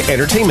food,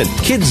 entertainment,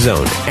 kids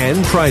zone,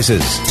 and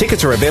prizes.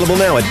 Tickets are available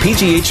now at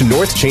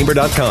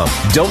pghnorthchamber.com.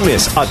 Don't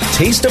miss a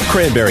Taste of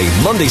Cranberry,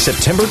 Monday,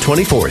 September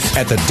 24th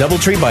at the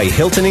Doubletree by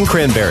Hilton in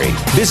Cranberry.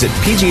 Visit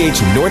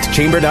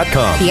pghnorthchamber.com.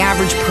 The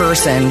average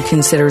person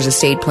considers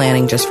estate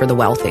planning just for the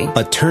wealthy.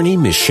 Attorney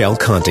Michelle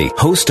Conti,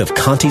 host of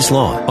Conti's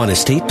Law on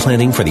estate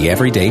planning for the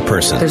everyday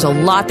person. There's a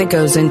lot that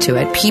goes into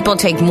it. People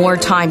take more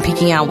time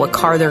picking out what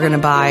car they're going to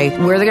buy,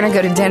 where they're going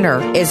to go to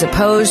dinner, as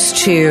opposed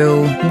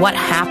to what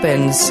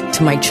happens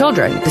to my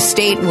children. The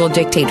state will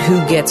dictate who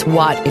gets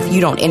what if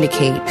you don't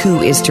indicate who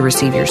is to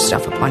receive your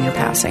stuff upon your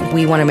passing.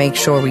 We want to make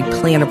sure we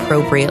plan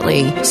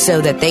appropriately so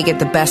that they get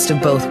the best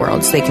of both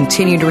worlds. They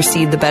continue to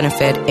receive the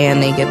benefit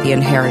and they get the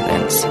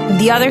inheritance.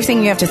 The other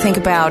thing you have to think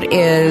about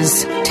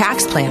is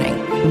tax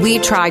planning. We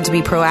tried to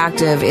be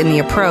proactive in the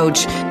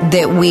approach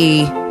that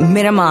we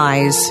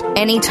minimize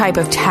any type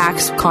of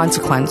tax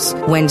consequence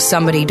when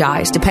somebody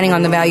dies, depending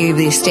on the value of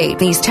the estate.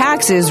 These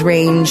taxes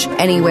range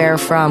anywhere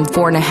from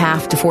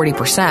 4.5% to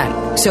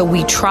 40%. So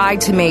we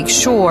tried to make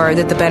sure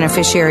that the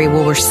beneficiary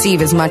will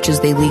receive as much as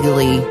they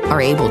legally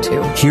are able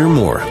to. Hear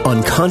more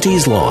on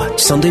Conti's Law,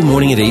 Sunday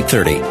morning at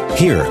 8:30,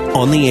 here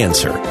on The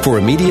Answer. For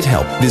immediate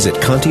help, visit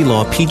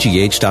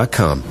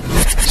ContiLawPGH.com.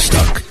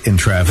 Stuck in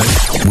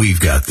traffic? We've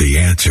got the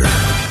answer.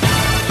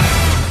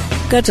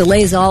 Got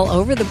delays all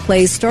over the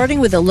place,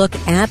 starting with a look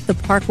at the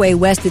Parkway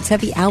West. It's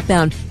heavy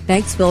outbound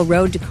Banksville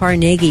Road to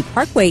Carnegie.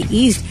 Parkway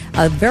East,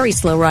 a very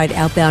slow ride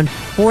outbound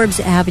Forbes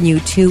Avenue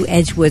to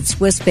Edgewood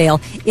Swissvale.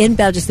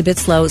 Inbound just a bit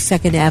slow,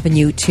 2nd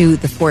Avenue to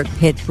the Fort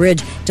Pitt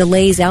Bridge.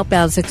 Delays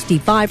outbound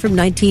 65 from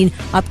 19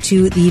 up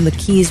to the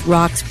McKees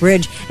Rocks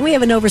Bridge. And we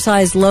have an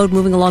oversized load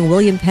moving along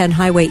William Penn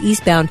Highway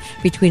eastbound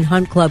between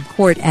Hunt Club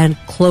Court and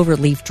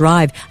Cloverleaf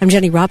Drive. I'm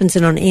Jenny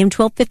Robinson on AM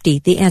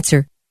 1250, The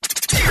Answer.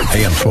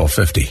 AM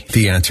 1250,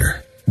 The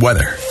Answer.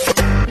 Weather.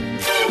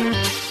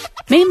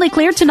 Mainly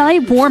clear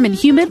tonight, warm and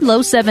humid,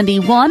 low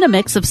 71. A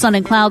mix of sun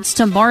and clouds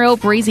tomorrow,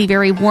 breezy,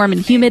 very warm and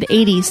humid,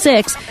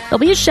 86. There'll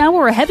be a shower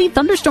or a heavy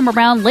thunderstorm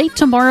around late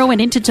tomorrow and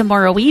into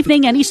tomorrow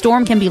evening. Any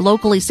storm can be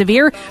locally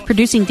severe,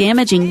 producing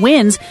damaging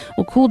winds.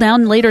 Will cool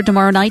down later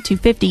tomorrow night to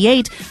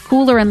 58.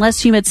 Cooler and less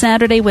humid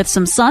Saturday with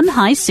some sun,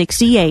 high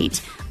 68.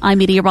 I'm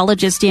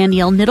meteorologist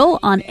Danielle Niddle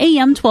on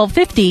AM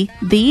 1250,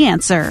 The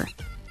Answer.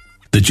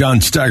 The John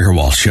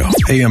Steigerwald Show,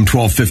 AM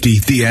 1250,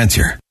 The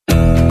Answer.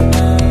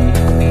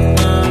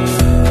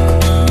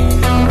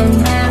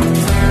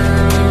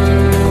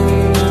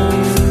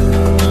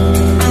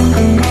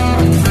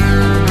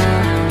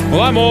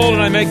 Well, I'm old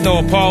and I make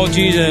no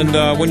apologies, and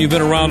when you've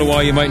been around a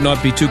while, you might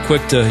not be too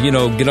quick to,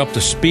 get up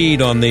to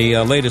speed on the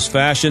latest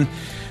fashion.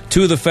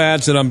 Two of the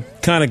fads that I'm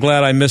kind of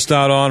glad I missed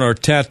out on are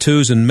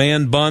tattoos and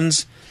man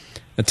buns.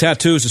 The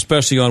tattoos,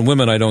 especially on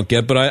women, I don't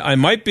get, but I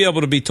might be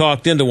able to be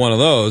talked into one of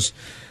those.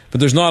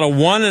 But there's not a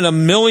 1 in a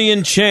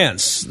million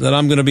chance that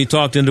I'm going to be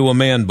talked into a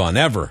man bun,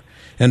 ever.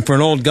 And for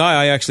an old guy,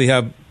 I actually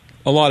have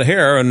a lot of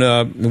hair, and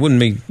it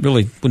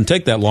wouldn't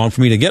take that long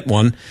for me to get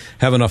one,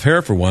 have enough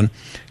hair for one.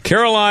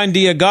 Caroline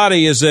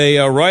Diagati is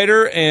a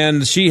writer,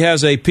 and she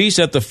has a piece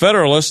at the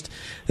Federalist,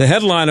 the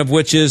headline of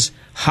which is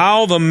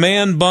How the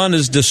Man Bun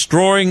is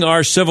Destroying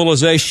Our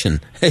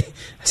Civilization.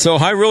 So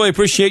I really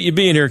appreciate you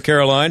being here,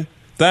 Caroline.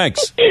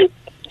 Thanks.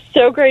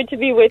 So great to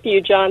be with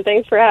you, John.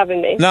 Thanks for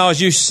having me. Now, as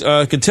you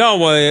could tell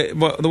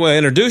the way I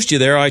introduced you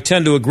there, I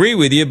tend to agree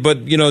with you,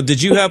 but,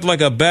 did you have like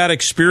a bad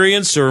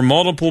experience or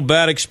multiple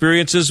bad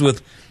experiences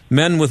with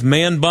men with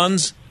man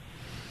buns?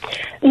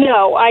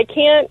 No, I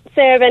can't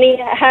say I've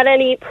had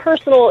any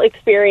personal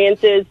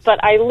experiences,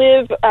 but I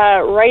live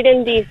right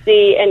in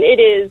D.C., and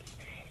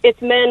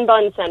it's men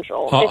bun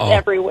central. It's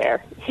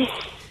everywhere.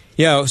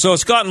 Yeah, so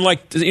it's gotten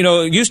like,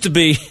 it used to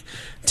be...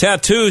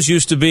 Tattoos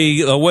used to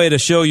be a way to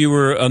show you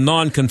were a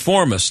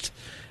nonconformist.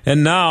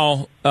 And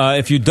now,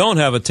 if you don't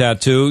have a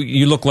tattoo,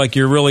 you look like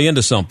you're really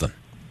into something.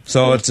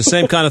 So it's the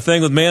same kind of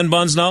thing with man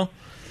buns now?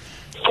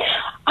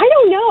 I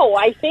don't know.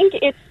 I think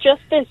it's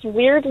just this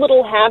weird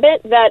little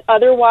habit that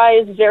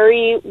otherwise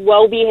very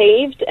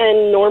well-behaved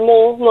and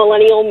normal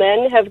millennial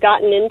men have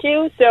gotten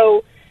into.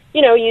 So,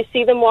 you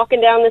see them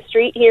walking down the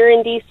street here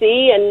in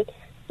D.C., and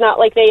it's not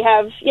like they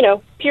have,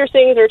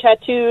 piercings or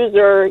tattoos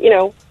or,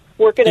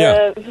 work at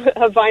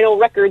a vinyl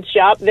records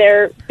shop.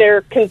 They're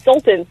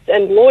consultants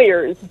and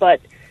lawyers, but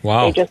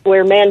they just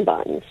wear man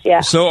buns.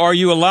 Yeah. So are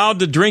you allowed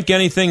to drink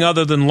anything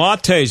other than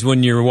lattes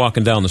when you're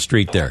walking down the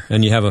street there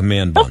and you have a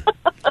man bun?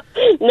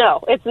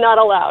 No, it's not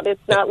allowed.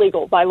 It's not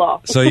legal by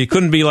law. So you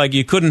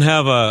couldn't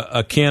have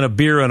a can of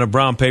beer in a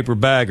brown paper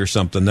bag or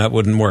something. That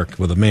wouldn't work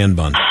with a man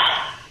bun.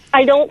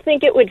 I don't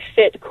think it would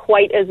fit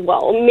quite as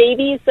well.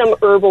 Maybe some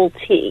herbal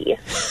tea.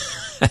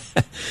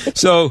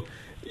 So...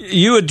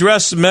 You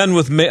address men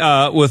with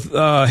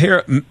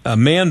hair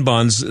man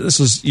buns. This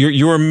is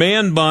your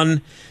man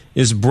bun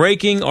is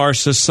breaking our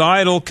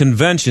societal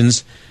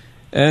conventions,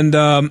 and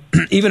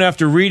even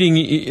after reading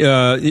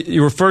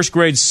your first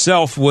grade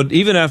self would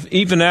even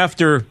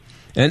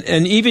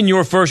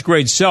your first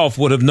grade self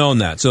would have known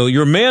that. So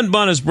your man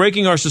bun is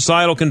breaking our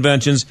societal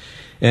conventions,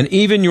 and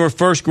even your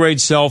first grade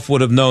self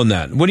would have known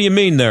that. What do you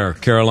mean there,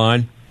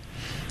 Caroline?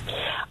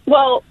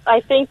 Well,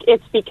 I think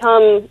it's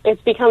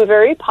become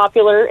very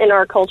popular in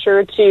our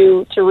culture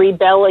to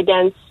rebel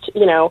against,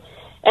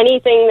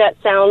 anything that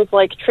sounds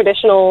like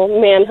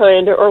traditional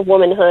manhood or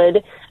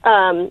womanhood.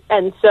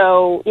 And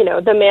so,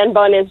 the man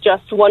bun is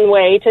just one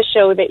way to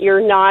show that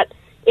you're not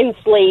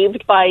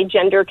enslaved by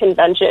gender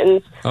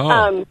conventions.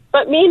 Oh.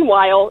 But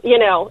meanwhile,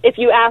 if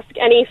you ask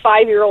any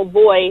 5-year-old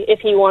boy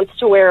if he wants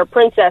to wear a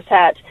princess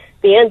hat,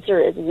 the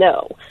answer is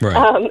no.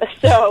 Right.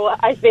 So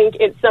I think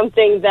it's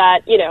something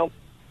that,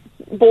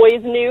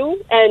 boys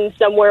knew, and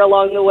somewhere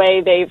along the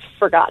way they've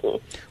forgotten.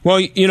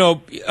 Well,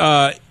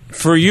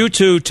 for you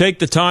to take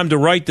the time to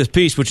write this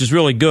piece, which is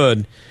really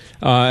good,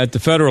 at the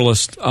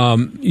Federalist,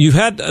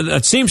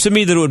 it seems to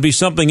me that it would be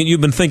something that you've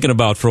been thinking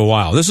about for a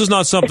while. This is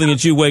not something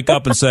that you wake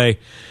up and say,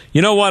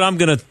 you know what, I'm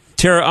going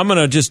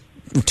to just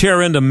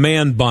tear into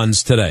man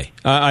buns today.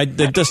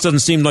 It just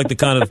doesn't seem like the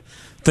kind of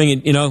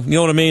thing, you know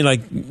what I mean?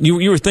 Like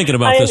you were thinking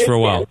about this for a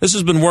while. This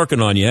has been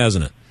working on you,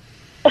 hasn't it?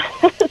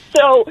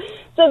 So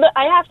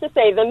I have to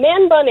say, the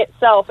man bun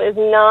itself is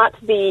not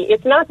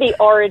the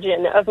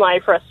origin of my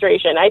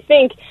frustration. I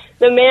think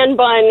the man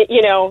bun,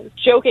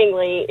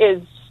 jokingly,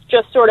 is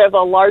just sort of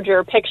a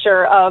larger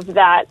picture of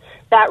that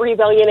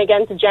rebellion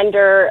against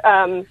gender.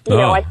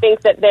 I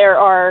think that there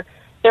are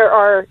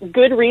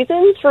good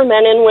reasons for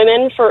men and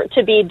women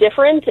to be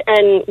different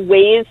and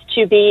ways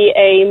to be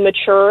a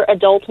mature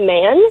adult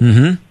man.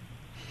 Mm-hmm.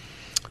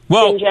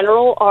 Well, in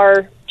general,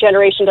 our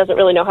generation doesn't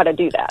really know how to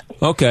do that.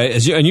 Okay,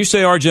 and you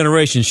say our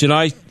generation. Should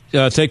I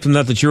take from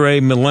that you're a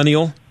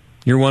millennial?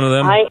 You're one of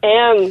them? I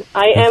am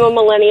a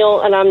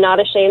millennial, and I'm not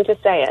ashamed to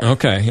say it.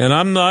 Okay, and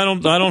I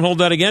don't hold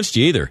that against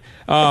you either.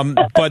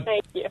 But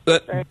thank you.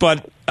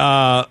 But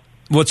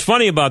what's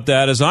funny about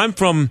that is I'm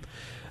from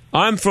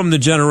the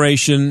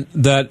generation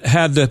that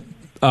had to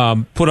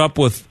put up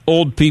with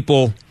old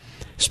people,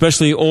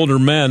 especially older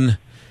men,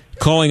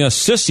 calling us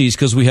sissies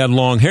because we had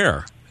long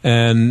hair.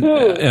 And,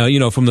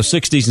 from the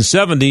 60s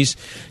and 70s,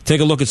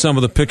 take a look at some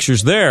of the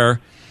pictures there.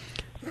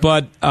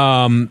 But,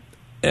 and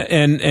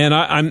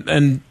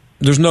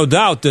there's no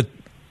doubt that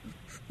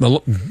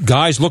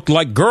guys looked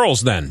like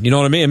girls then. You know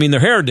what I mean? I mean,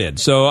 their hair did.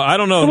 So I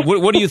don't know.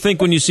 What do you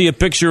think when you see a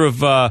picture of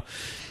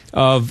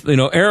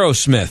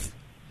Aerosmith?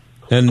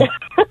 And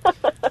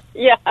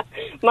yeah,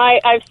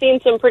 I've seen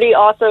some pretty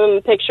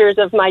awesome pictures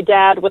of my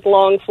dad with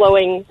long,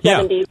 flowing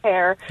 70s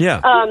hair.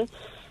 Yeah.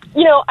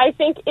 I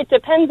think it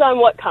depends on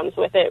what comes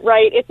with it,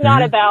 right? It's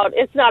not about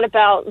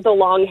the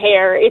long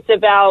hair. It's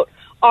about,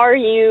 are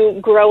you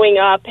growing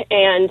up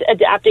and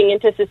adapting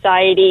into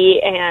society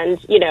and,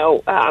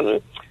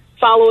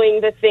 following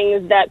the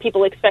things that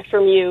people expect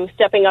from you,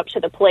 stepping up to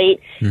the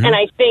plate. Mm-hmm. And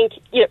I think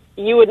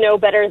you would know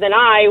better than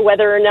I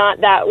whether or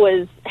not that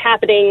was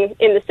happening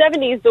in the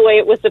 70s the way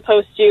it was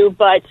supposed to.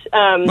 But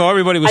well,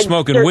 everybody was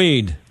smoking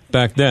weed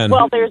back then.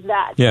 Well, there's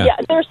that. Yeah,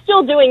 they're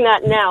still doing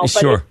that now, but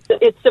sure.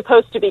 It's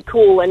supposed to be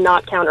cool and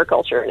not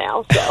counterculture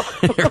now. So,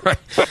 right.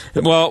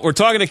 Well, we're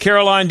talking to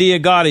Caroline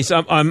Diagotis.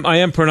 I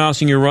am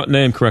pronouncing your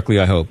name correctly,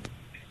 I hope.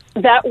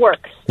 That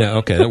works. Yeah,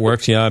 okay, that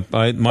works. Yeah,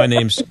 my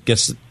name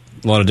gets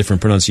a lot of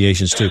different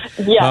pronunciations too.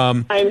 Yeah,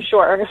 I'm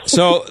sure.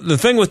 So the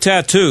thing with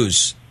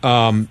tattoos,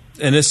 and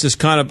this is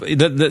kind of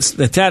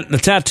the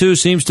tattoo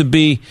seems to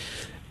be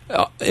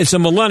it's a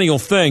millennial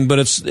thing, but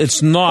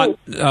it's not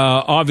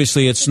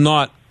obviously it's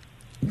not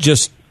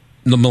just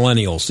the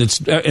millennials.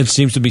 It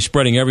seems to be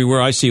spreading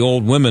everywhere. I see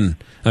old women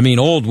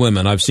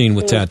I've seen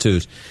with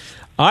tattoos.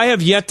 I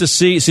have yet to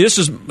see this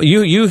is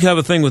you have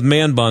a thing with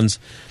man buns.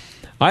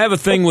 I have a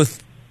thing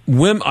with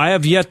women. I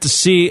have yet to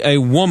see a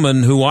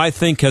woman who I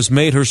think has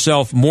made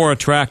herself more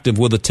attractive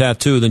with a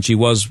tattoo than she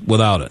was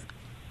without it.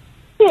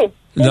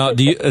 Now,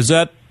 do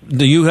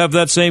you have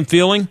that same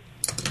feeling?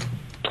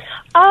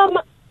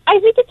 I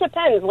think it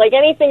depends. Like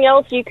anything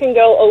else, you can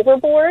go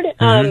overboard.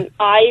 I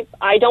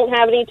don't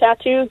have any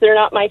tattoos; they're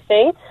not my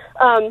thing.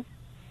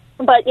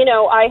 But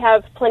I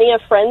have plenty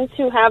of friends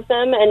who have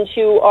them and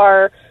who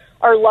are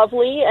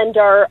lovely and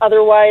are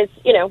otherwise,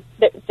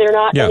 they're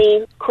not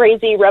any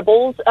crazy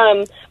rebels.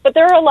 But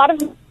there are a lot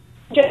of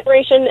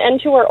generation and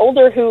who are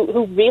older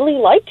who really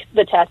like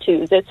the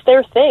tattoos. It's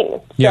their thing.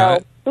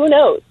 So who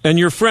knows? And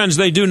your friends,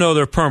 they do know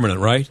they're permanent,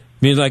 right?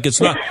 I mean, like it's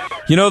not,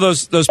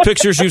 those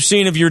pictures you've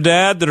seen of your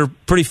dad that are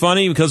pretty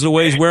funny because of the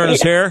way he's wearing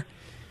his hair.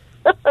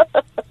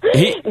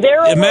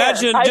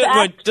 Imagine,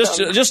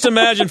 just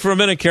imagine for a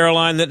minute,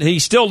 Caroline, that he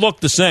still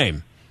looked the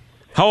same.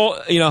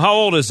 How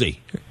old is he?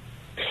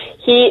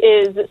 He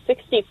is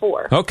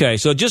 64. Okay,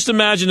 so just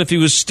imagine if he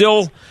was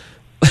still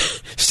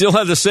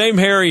had the same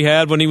hair he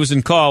had when he was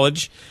in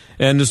college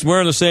and is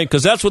wearing the same,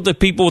 because that's what the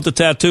people with the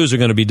tattoos are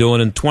going to be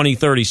doing in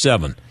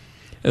 2037.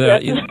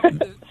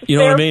 You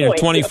know what I mean? In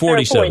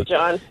 2047. Fair point,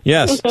 John.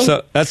 Yes.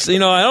 So that's I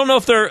don't know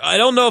if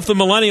the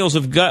millennials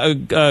have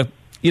got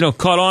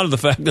caught on to the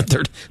fact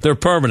that they're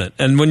permanent.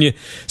 And when you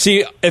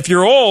see, if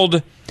you're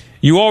old,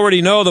 you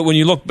already know that when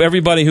you look,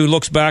 everybody who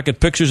looks back at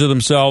pictures of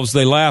themselves,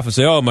 they laugh and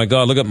say, "Oh my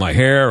God, look at my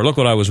hair! Or look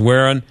what I was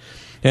wearing,"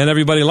 and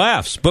everybody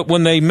laughs. But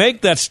when they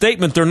make that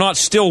statement, they're not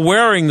still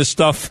wearing the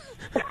stuff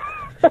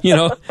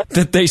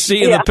that they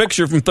see in the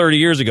picture from 30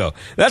 years ago.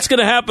 That's going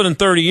to happen in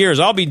 30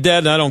 years. I'll be dead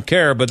and I don't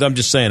care, but I'm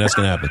just saying that's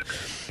going to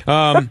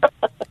happen.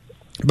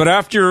 But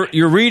after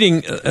you're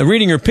reading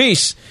your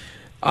piece,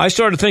 I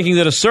started thinking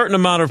that a certain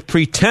amount of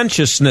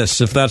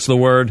pretentiousness, if that's the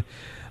word,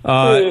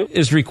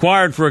 is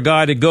required for a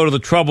guy to go to the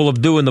trouble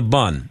of doing the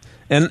bun.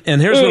 And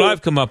here's what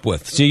I've come up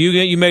with. See,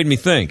 you made me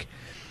think.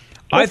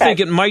 Okay. I think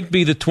it might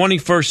be the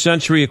 21st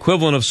century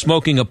equivalent of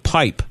smoking a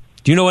pipe.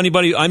 Do you know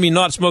anybody? I mean,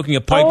 not smoking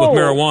a pipe with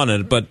marijuana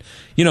in it, but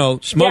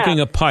smoking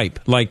a pipe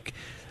like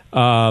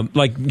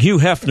Hugh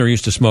Hefner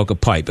used to smoke a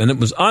pipe, and it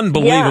was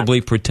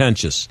unbelievably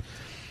pretentious.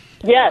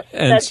 Yes,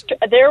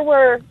 there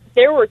were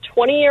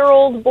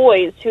 20-year-old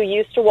boys who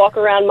used to walk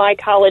around my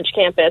college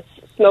campus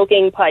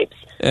smoking pipes.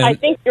 And I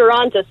think you're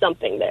onto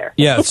something there.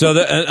 Yeah, so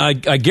I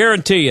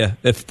guarantee you,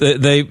 if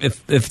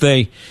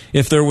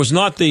there was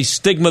not the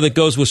stigma that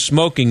goes with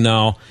smoking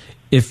now,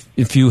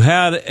 if you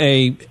had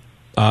a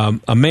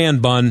man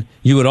bun,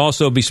 you would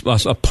also be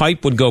a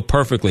pipe would go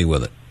perfectly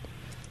with it.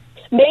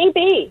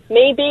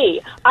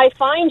 Maybe. I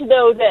find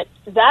though that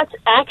that's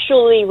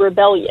actually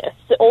rebellious.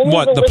 Only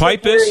what the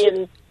pipe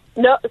is?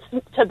 No,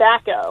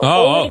 tobacco.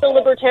 Only the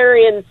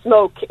libertarians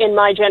smoke in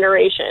my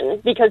generation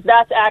because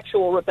that's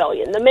actual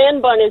rebellion. The man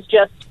bun is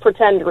just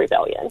pretend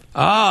rebellion.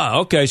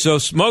 Okay. So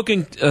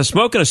smoking a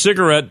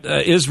cigarette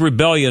is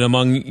rebellion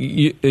among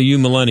you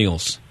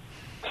millennials.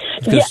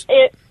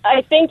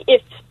 I think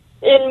if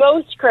in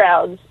most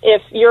crowds,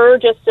 if you're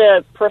just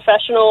a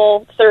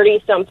professional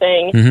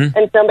 30-something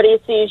and somebody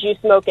sees you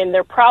smoking,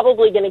 they're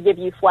probably going to give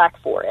you flack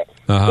for it.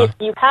 If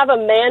you have a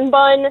man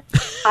bun,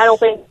 I don't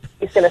think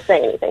he's going to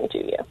say anything to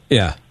you.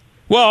 Yeah.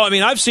 Well, I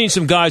mean, I've seen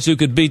some guys who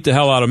could beat the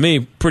hell out of me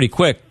pretty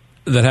quick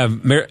that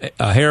have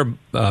hair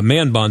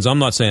man buns. I'm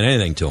not saying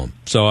anything to them.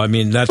 So, I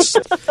mean, that's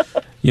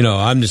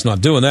I'm just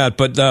not doing that.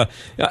 But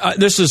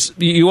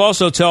you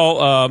also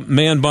tell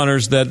man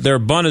bunners that their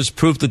bun is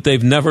proof that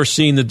they've never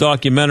seen the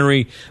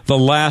documentary The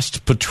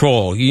Last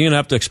Patrol. You're going to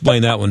have to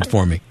explain that one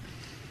for me.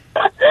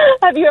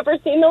 Have you ever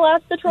seen The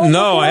Last Patrol?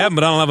 No, I haven't,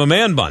 but I don't have a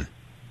man bun.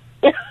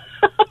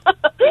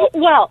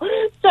 Well,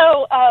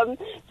 so a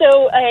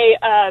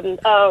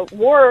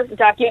war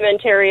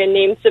documentarian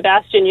named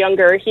Sebastian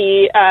Younger,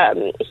 he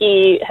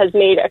has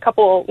made a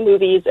couple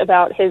movies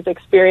about his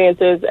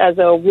experiences as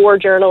a war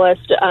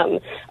journalist,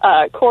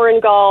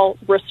 Korengal,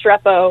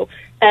 Restrepo,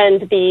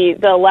 and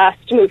the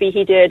last movie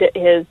he did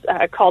is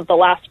called The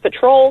Last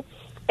Patrol,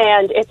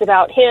 and it's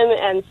about him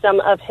and some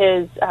of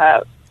his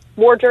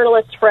war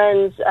journalist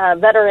friends,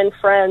 veteran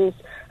friends,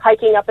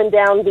 hiking up and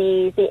down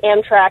the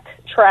Amtrak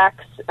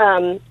tracks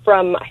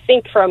from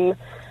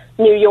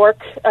New York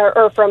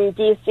or from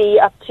D.C.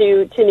 up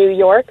to New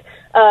York.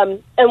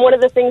 And one of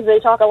the things they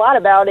talk a lot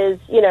about is,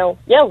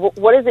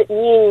 what does it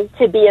mean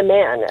to be a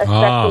man,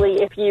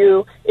 especially if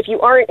you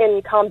aren't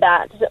in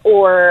combat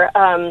or,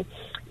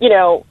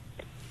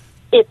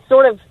 it's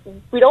sort of,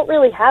 we don't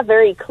really have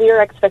very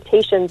clear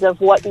expectations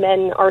of what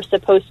men are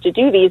supposed to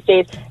do these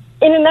days.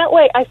 And in that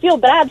way, I feel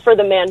bad for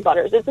the man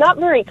bunners. It's not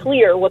very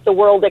clear what the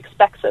world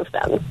expects of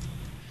them.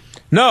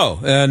 No,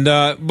 and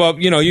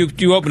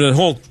you opened a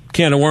whole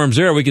can of worms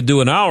there. We could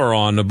do an hour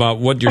on about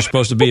what you're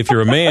supposed to be if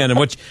you're a man, and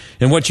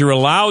what you're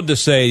allowed to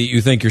say that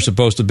you think you're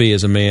supposed to be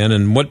as a man,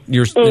 and what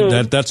you're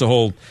that's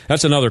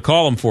another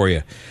column for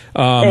you.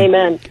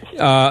 Amen.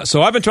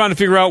 So I've been trying to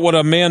figure out what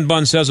a man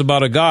bun says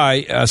about a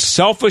guy.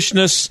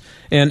 Selfishness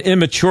and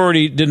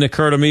immaturity didn't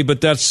occur to me, but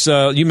that's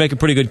you make a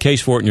pretty good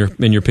case for it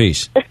in your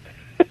piece.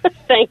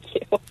 Thank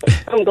you.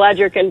 I'm glad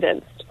you're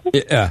convinced.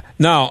 Yeah.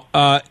 Now,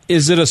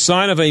 is it a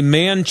sign of a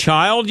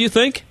man-child, you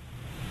think?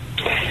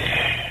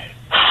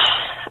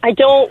 I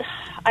don't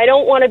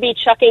want to be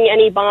chucking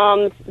any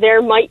bombs.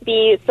 There might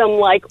be some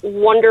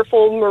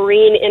wonderful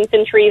Marine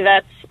infantry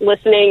that's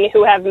listening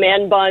who have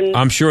man buns.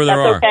 I'm sure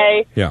there are.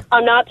 Okay. Yeah.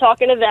 I'm not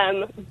talking to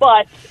them,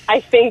 but I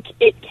think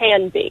it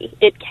can be.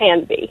 It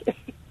can be.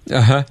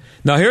 Uh-huh.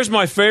 Now, here's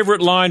my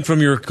favorite line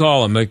from your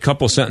column, a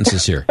couple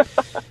sentences here.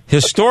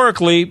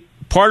 Historically,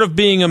 part of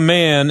being a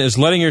man is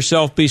letting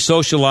yourself be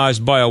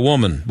socialized by a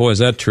woman. Boy, is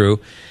that true.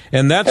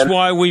 And that's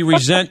why we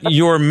resent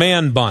your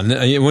man bun.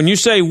 When you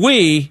say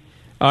we,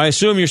 I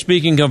assume you're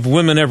speaking of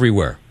women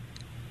everywhere.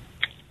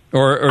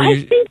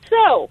 I think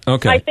so.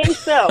 Okay. I think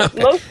so.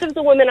 Most of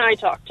the women I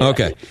talk to.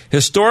 Okay.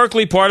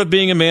 Historically, part of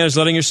being a man is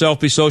letting yourself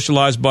be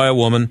socialized by a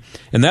woman,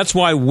 and that's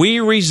why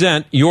we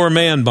resent your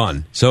man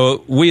bun.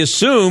 So we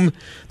assume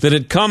that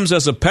it comes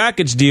as a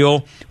package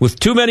deal with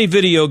too many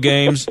video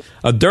games,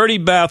 a dirty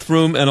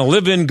bathroom, and a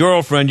live-in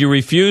girlfriend you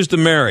refuse to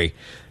marry.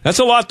 That's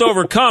a lot to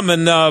overcome,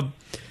 and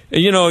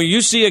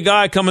you see a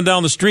guy coming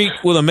down the street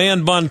with a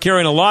man bun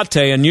carrying a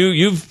latte, and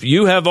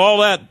you have all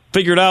that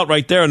figured out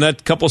right there in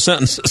that couple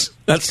sentences.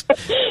 That's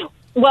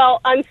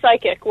well, I'm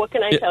psychic. What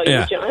can I tell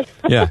you, John?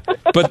 Yeah,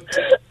 but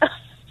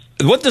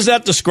what does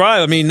that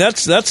describe? I mean,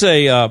 that's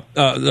a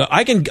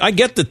I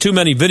get the too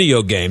many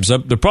video games.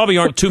 There probably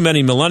aren't too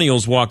many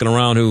millennials walking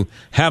around who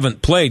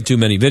haven't played too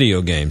many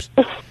video games.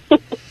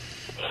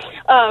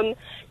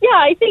 Yeah,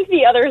 I think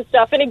the other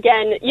stuff, and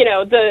again,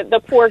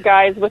 the poor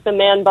guys with the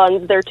man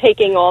buns, they're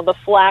taking all the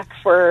flack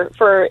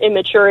for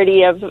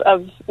immaturity of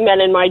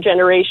men in my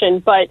generation.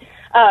 But,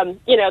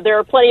 there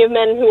are plenty of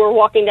men who are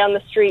walking down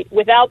the street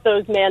without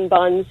those man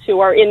buns who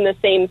are in the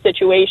same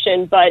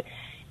situation. But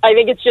I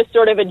think it's just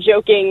sort of a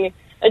joking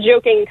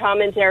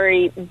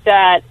commentary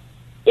that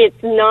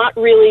it's not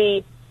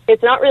really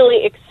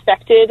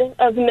expected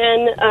of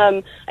men.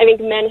 I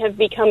think men have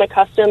become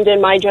accustomed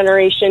in my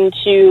generation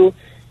to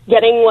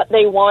getting what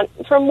they want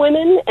from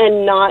women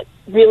and not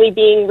really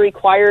being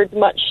required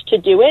much to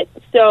do it.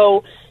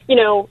 So,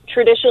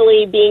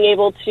 traditionally being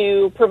able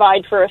to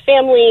provide for a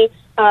family,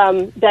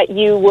 that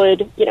you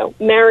would,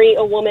 marry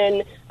a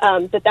woman,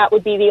 that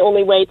would be the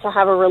only way to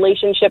have a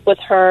relationship with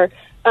her.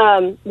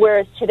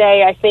 Whereas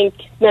today, I think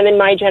men in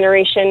my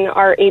generation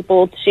are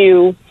able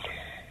to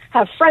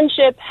have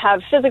friendship,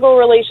 have physical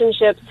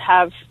relationships,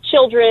 have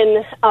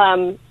children,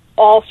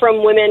 all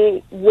from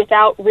women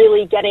without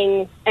really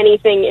getting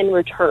anything in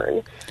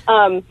return.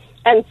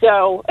 And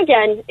so,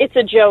 again, it's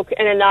a joke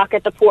and a knock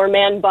at the poor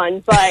man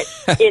bun, but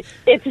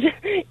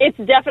it's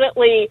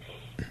definitely,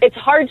 it's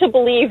hard to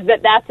believe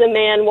that that's a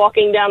man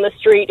walking down the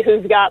street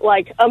who's got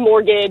a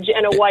mortgage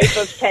and a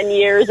wife of 10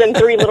 years and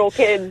 3 little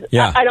kids.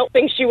 Yeah. I don't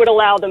think she would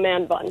allow the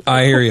man bun.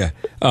 I hear you.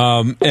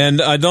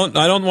 And I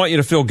don't want you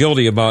to feel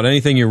guilty about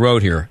anything you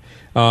wrote here.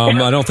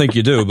 I don't think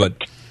you do, but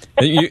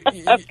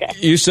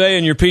you say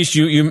in your piece,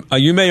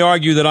 you may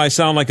argue that I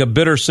sound like a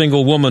bitter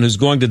single woman who's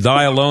going to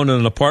die alone in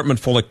an apartment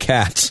full of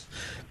cats.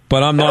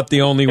 But I'm not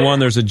the only one.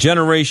 There's a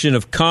generation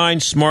of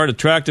kind, smart,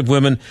 attractive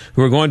women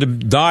who are going to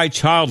die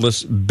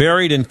childless,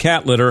 buried in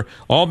cat litter,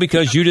 all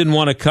because you didn't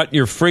want to cut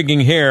your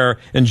frigging hair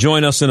and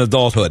join us in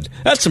adulthood.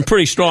 That's some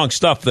pretty strong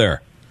stuff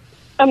there.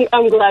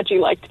 I'm glad you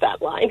liked that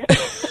line.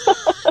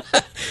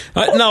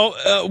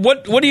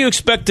 What do you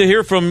expect to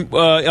hear from?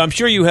 I'm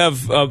sure you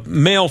have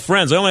male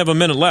friends. I only have a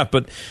minute left,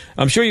 but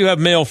I'm sure you have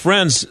male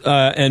friends,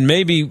 and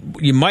maybe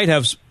you might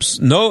have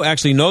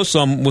know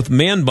some with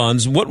man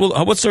buns.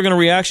 What's their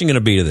reaction going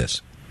to be to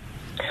this?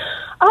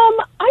 I'm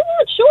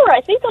not sure.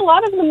 I think a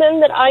lot of the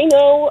men that I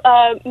know,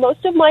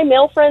 most of my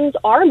male friends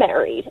are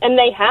married, and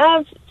they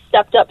have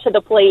stepped up to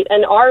the plate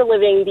and are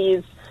living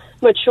these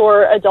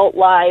mature adult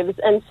lives.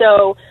 And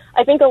so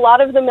I think a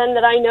lot of the men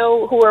that I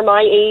know who are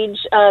my age,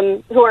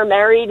 who are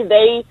married,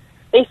 they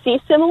see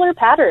similar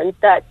patterns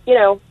that,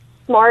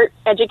 smart,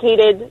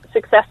 educated,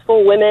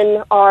 successful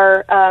women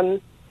are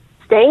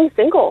staying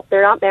single.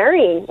 They're not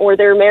marrying, or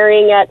they're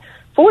marrying at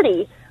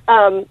 40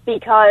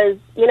 because,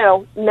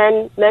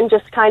 men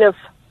just kind of,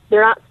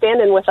 they're not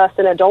standing with us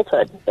in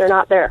adulthood. They're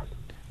not there.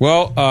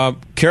 Well,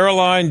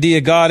 Caroline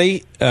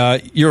Diagati,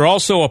 you're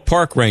also a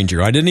park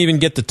ranger. I didn't even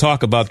get to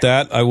talk about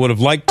that. I would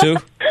have liked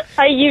to.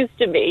 I used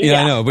to be.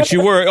 Yeah, I know, but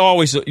you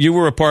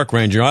were a park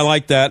ranger. I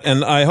like that,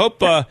 and I hope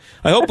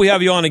we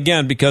have you on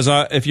again, because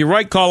if you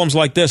write columns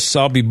like this,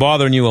 I'll be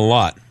bothering you a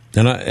lot.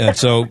 And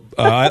so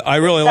I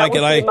really like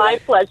it. My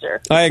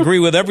pleasure. I agree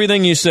with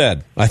everything you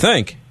said, I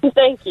think.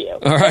 Thank you.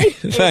 All right.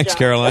 Thanks,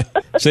 Caroline.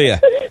 See ya.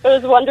 It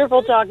was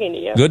wonderful talking to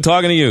you. Good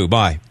talking to you.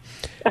 Bye.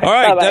 All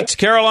right, Bye-bye. That's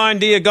Caroline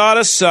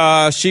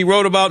Diagatis. She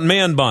wrote about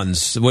man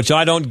buns, which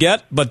I don't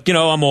get, but,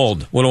 I'm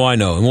old. What do I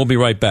know? And we'll be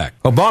right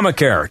back.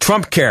 Obamacare,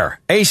 Trump Care,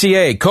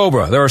 ACA,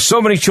 COBRA. There are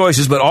so many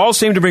choices, but all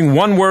seem to bring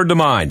one word to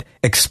mind: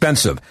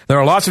 expensive. There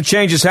are lots of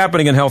changes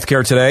happening in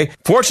healthcare today.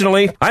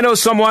 Fortunately, I know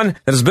someone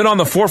that has been on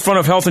the forefront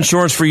of health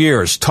insurance for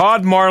years: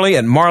 Todd Marley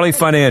at Marley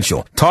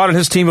Financial. Todd and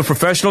his team of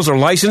professionals are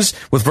licensed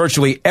with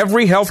virtually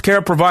every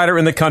healthcare provider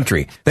in the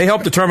country. They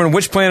help determine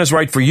which plan is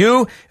right for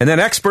you, and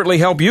then expertly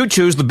help you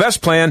choose the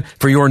best plan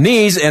for your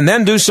needs, and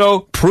then do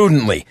so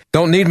prudently.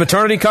 Don't need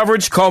maternity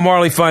coverage? Call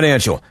Marley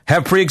Financial.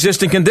 Have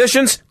pre-existing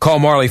conditions? Call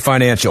Marley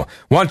Financial.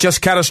 Want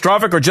just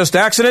catastrophic or just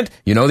accident?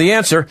 You know the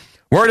answer.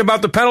 Worried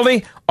about the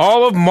penalty?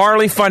 All of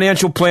Marley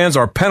Financial plans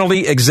are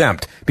penalty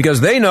exempt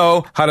because they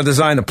know how to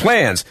design the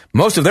plans.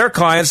 Most of their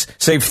clients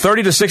save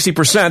 30 to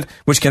 60%,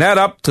 which can add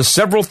up to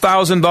several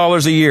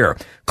 $1,000s a year.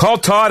 Call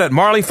Todd at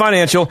Marley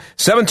Financial,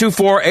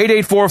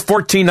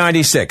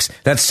 724-884-1496.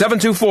 That's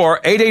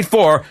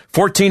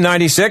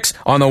 724-884-1496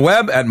 on the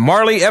web at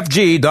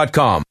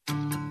marleyfg.com.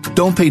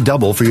 Don't pay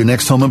double for your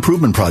next home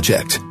improvement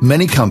project.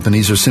 Many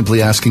companies are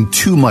simply asking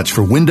too much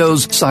for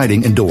windows,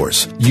 siding, and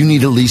doors. You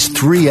need at least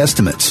 3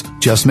 estimates.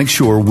 Just make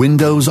sure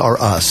Windows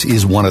R Us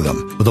is one of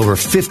them. With over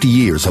 50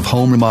 years of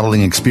home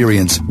remodeling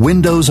experience,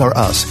 Windows R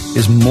Us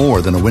is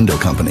more than a window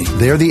company.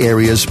 They're the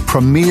area's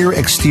premier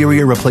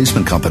exterior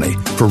replacement company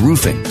for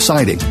roofing,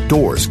 siding,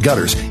 doors,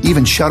 gutters,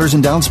 even shutters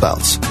and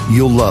downspouts.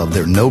 You'll love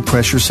their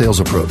no-pressure sales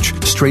approach,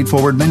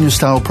 straightforward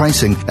menu-style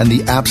pricing, and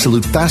the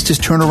absolute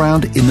fastest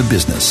turnaround in the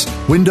business.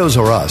 Windows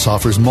R Us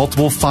offers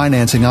multiple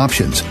financing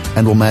options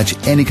and will match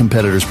any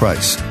competitor's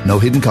price. No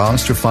hidden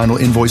costs or final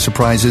invoice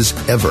surprises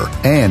ever.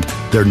 And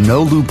their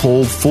no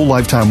loophole full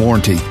lifetime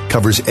warranty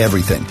covers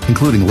everything,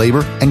 including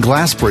labor and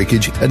glass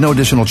breakage at no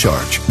additional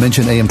charge.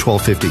 Mention AM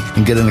 1250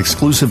 and get an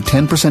exclusive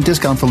 10%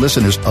 discount for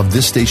listeners of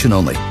this station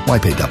only. Why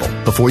pay double?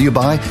 Before you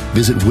buy,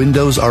 visit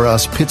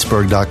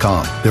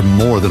WindowsRUsPittsburgh.com. They're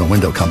more than a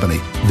window company.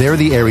 They're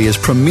the area's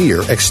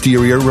premier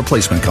exterior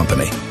replacement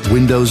company.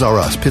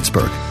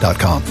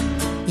 WindowsRUsPittsburgh.com.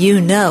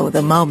 You know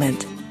the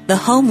moment. The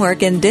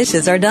homework and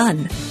dishes are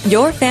done.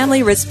 Your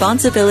family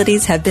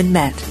responsibilities have been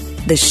met.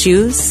 The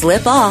shoes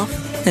slip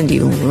off and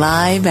you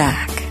lie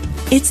back.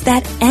 It's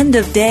that end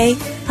of day.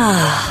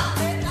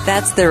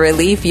 That's the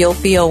relief you'll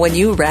feel when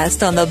you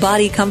rest on the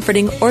body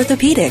comforting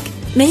orthopedic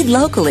made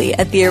locally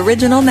at the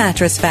Original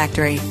Mattress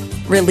Factory.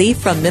 Relief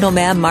from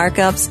middleman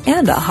markups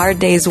and a hard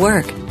day's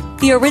work.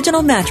 The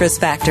Original Mattress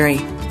Factory.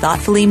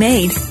 Thoughtfully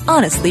made,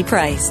 honestly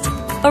priced.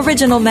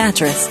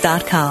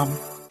 OriginalMattress.com.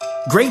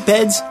 Great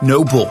beds,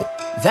 no bull.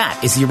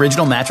 That is the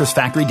Original Mattress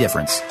Factory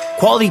difference.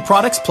 Quality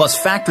products plus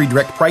factory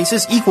direct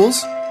prices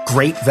equals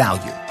great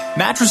value.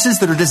 Mattresses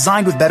that are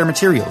designed with better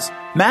materials.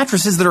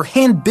 Mattresses that are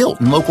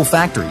hand-built in local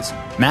factories.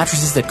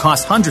 Mattresses that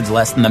cost hundreds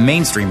less than the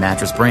mainstream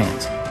mattress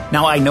brands.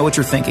 Now, I know what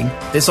you're thinking.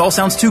 This all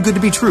sounds too good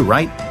to be true,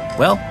 right?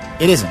 Well,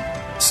 it isn't.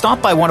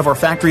 Stop by one of our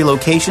factory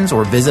locations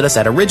or visit us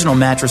at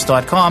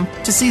originalmattress.com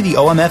to see the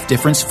OMF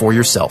difference for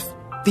yourself.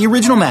 The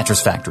Original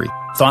Mattress Factory.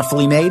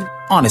 Thoughtfully made,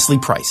 honestly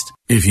priced.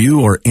 If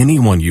you or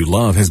anyone you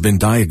love has been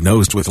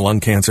diagnosed with lung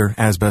cancer,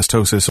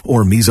 asbestosis,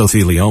 or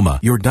mesothelioma,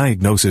 your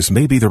diagnosis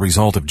may be the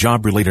result of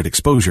job-related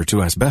exposure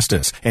to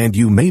asbestos, and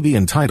you may be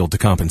entitled to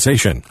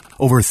compensation.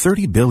 Over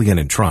 $30 billion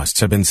in trusts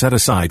have been set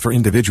aside for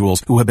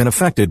individuals who have been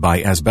affected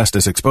by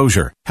asbestos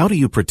exposure. How do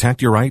you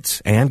protect your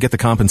rights and get the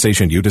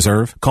compensation you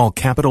deserve? Call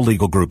Capital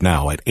Legal Group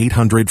now at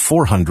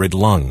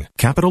 800-400-LUNG.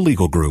 Capital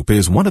Legal Group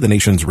is one of the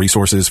nation's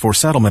resources for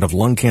settlement of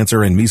lung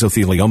cancer and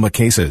mesothelioma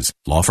cases.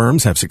 Law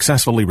firms have successfully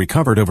successfully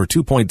recovered over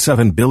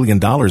 $2.7 billion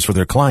for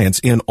their clients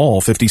in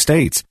all 50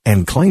 states,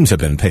 and claims have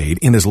been paid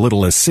in as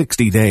little as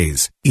 60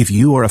 days. If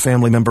you or a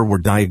family member were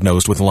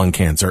diagnosed with lung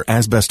cancer,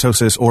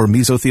 asbestosis, or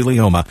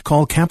mesothelioma,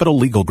 call Capital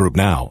Legal Group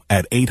now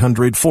at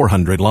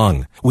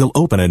 800-400-LUNG. We'll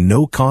open a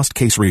no-cost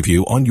case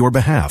review on your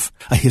behalf.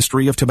 A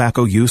history of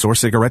tobacco use or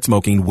cigarette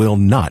smoking will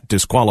not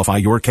disqualify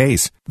your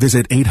case.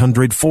 Visit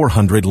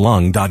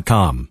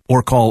 800-400-LUNG.com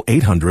or call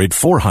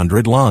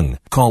 800-400-LUNG.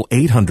 Call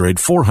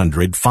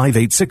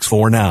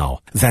 800-400-5864 now.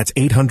 That's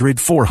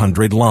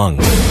 800-400-LUNG.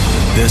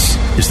 This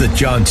is the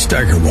John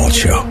Steigerwald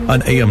Show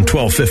on AM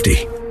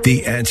 1250.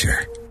 The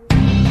Answer.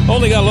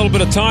 Only got a little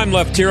bit of time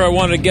left here. I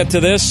wanted to get to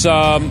this.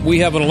 We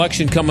have an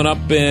election coming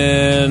up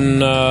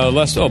in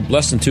less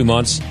than 2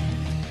 months.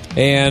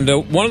 And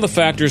one of the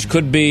factors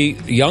could be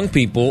young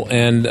people,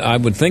 and I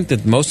would think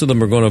that most of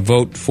them are going to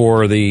vote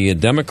for the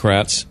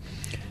Democrats.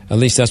 At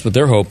least that's what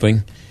they're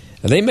hoping.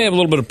 They may have a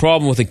little bit of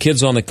problem with the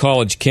kids on the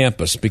college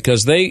campus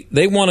because they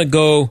want to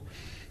go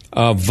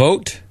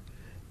vote,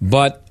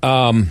 but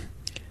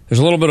there's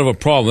a little bit of a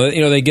problem.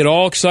 You know, they get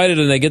all excited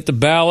and they get the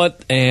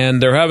ballot,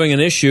 and they're having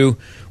an issue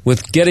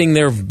with getting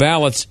their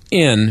ballots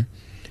in.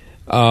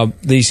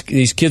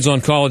 These kids on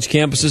college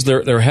campuses,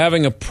 they're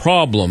having a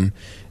problem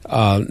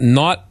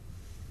not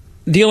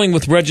dealing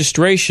with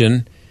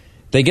registration.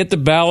 They get the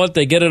ballot,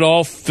 they get it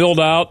all filled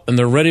out, and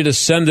they're ready to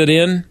send it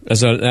in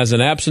as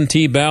an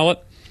absentee ballot.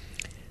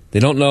 They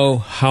don't know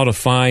how to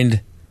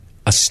find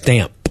a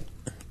stamp.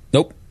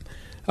 Nope.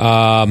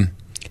 And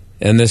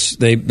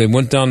they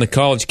went down the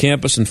college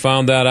campus and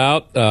found that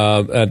out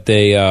at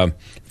the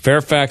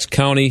Fairfax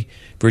County,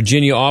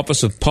 Virginia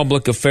Office of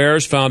Public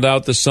Affairs, found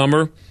out this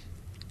summer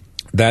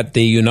that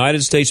the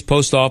United States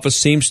Post Office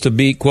seems to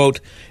be, quote,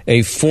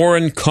 a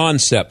foreign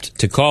concept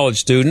to college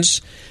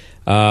students.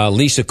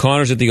 Lisa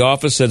Connors at the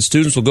office said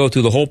students will go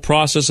through the whole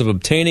process of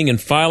obtaining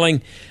and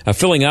filling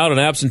out an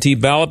absentee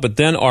ballot, but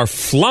then are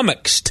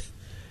flummoxed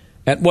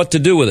at what to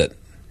do with it.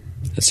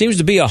 It seems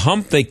to be a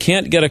hump they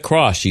can't get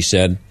across, she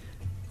said.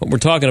 What we're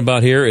talking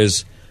about here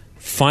is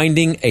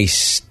finding a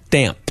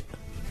stamp.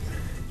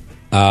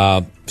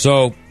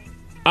 So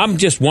I'm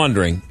just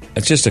wondering,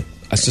 it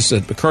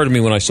occurred to me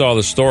when I saw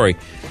this story,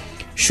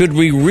 should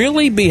we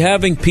really be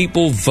having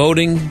people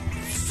voting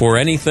for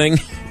anything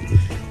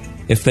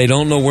if they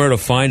don't know where to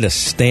find a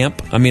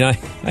stamp? I mean, I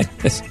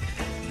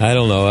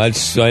don't know. I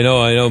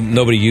know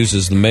nobody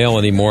uses the mail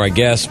anymore, I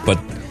guess, but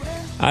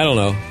I don't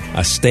know.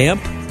 A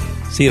stamp?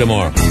 See you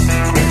tomorrow.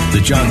 The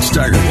John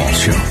Steigerwald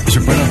Show is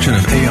a production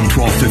of AM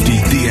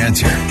 1250 The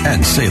Answer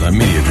and Salem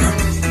Media Group.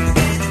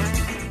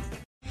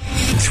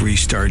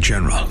 3-star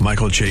General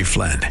Michael J.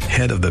 Flynn,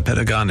 head of the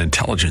Pentagon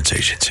Intelligence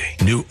Agency,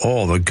 knew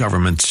all the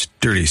government's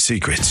dirty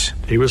secrets.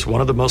 He was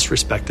one of the most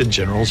respected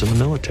generals in the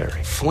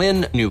military.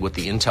 Flynn knew what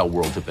the intel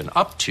world had been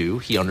up to.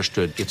 He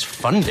understood its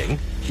funding.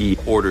 He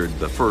ordered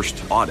the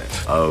first audit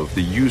of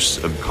the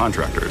use of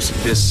contractors.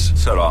 This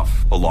set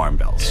off alarm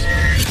bells.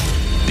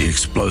 The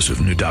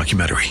explosive new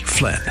documentary,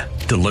 Flynn,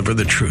 Deliver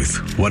the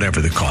Truth, Whatever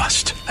the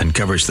Cost,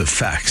 uncovers the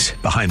facts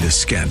behind this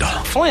scandal.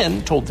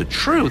 Flynn told the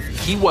truth.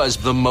 He was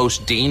the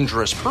most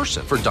dangerous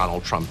person for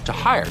Donald Trump to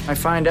hire. I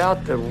find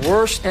out the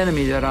worst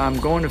enemy that I'm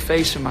going to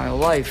face in my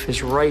life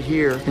is right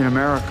here in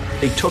America.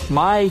 They took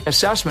my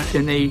assessment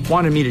and they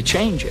wanted me to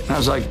change it. And I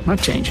was like, I'm not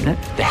changing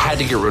it. They had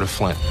to get rid of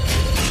Flynn.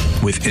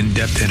 With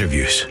in-depth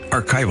interviews,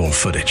 archival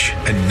footage,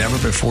 and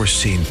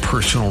never-before-seen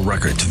personal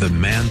records of the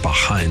man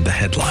behind the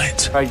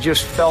headlines. I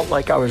just felt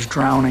like I was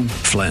drowning.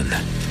 Flynn,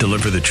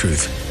 Deliver the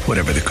Truth,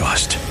 Whatever the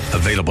Cost.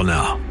 Available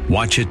now.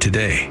 Watch it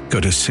today.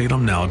 Go to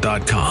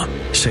salemnow.com.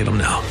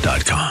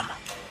 salemnow.com.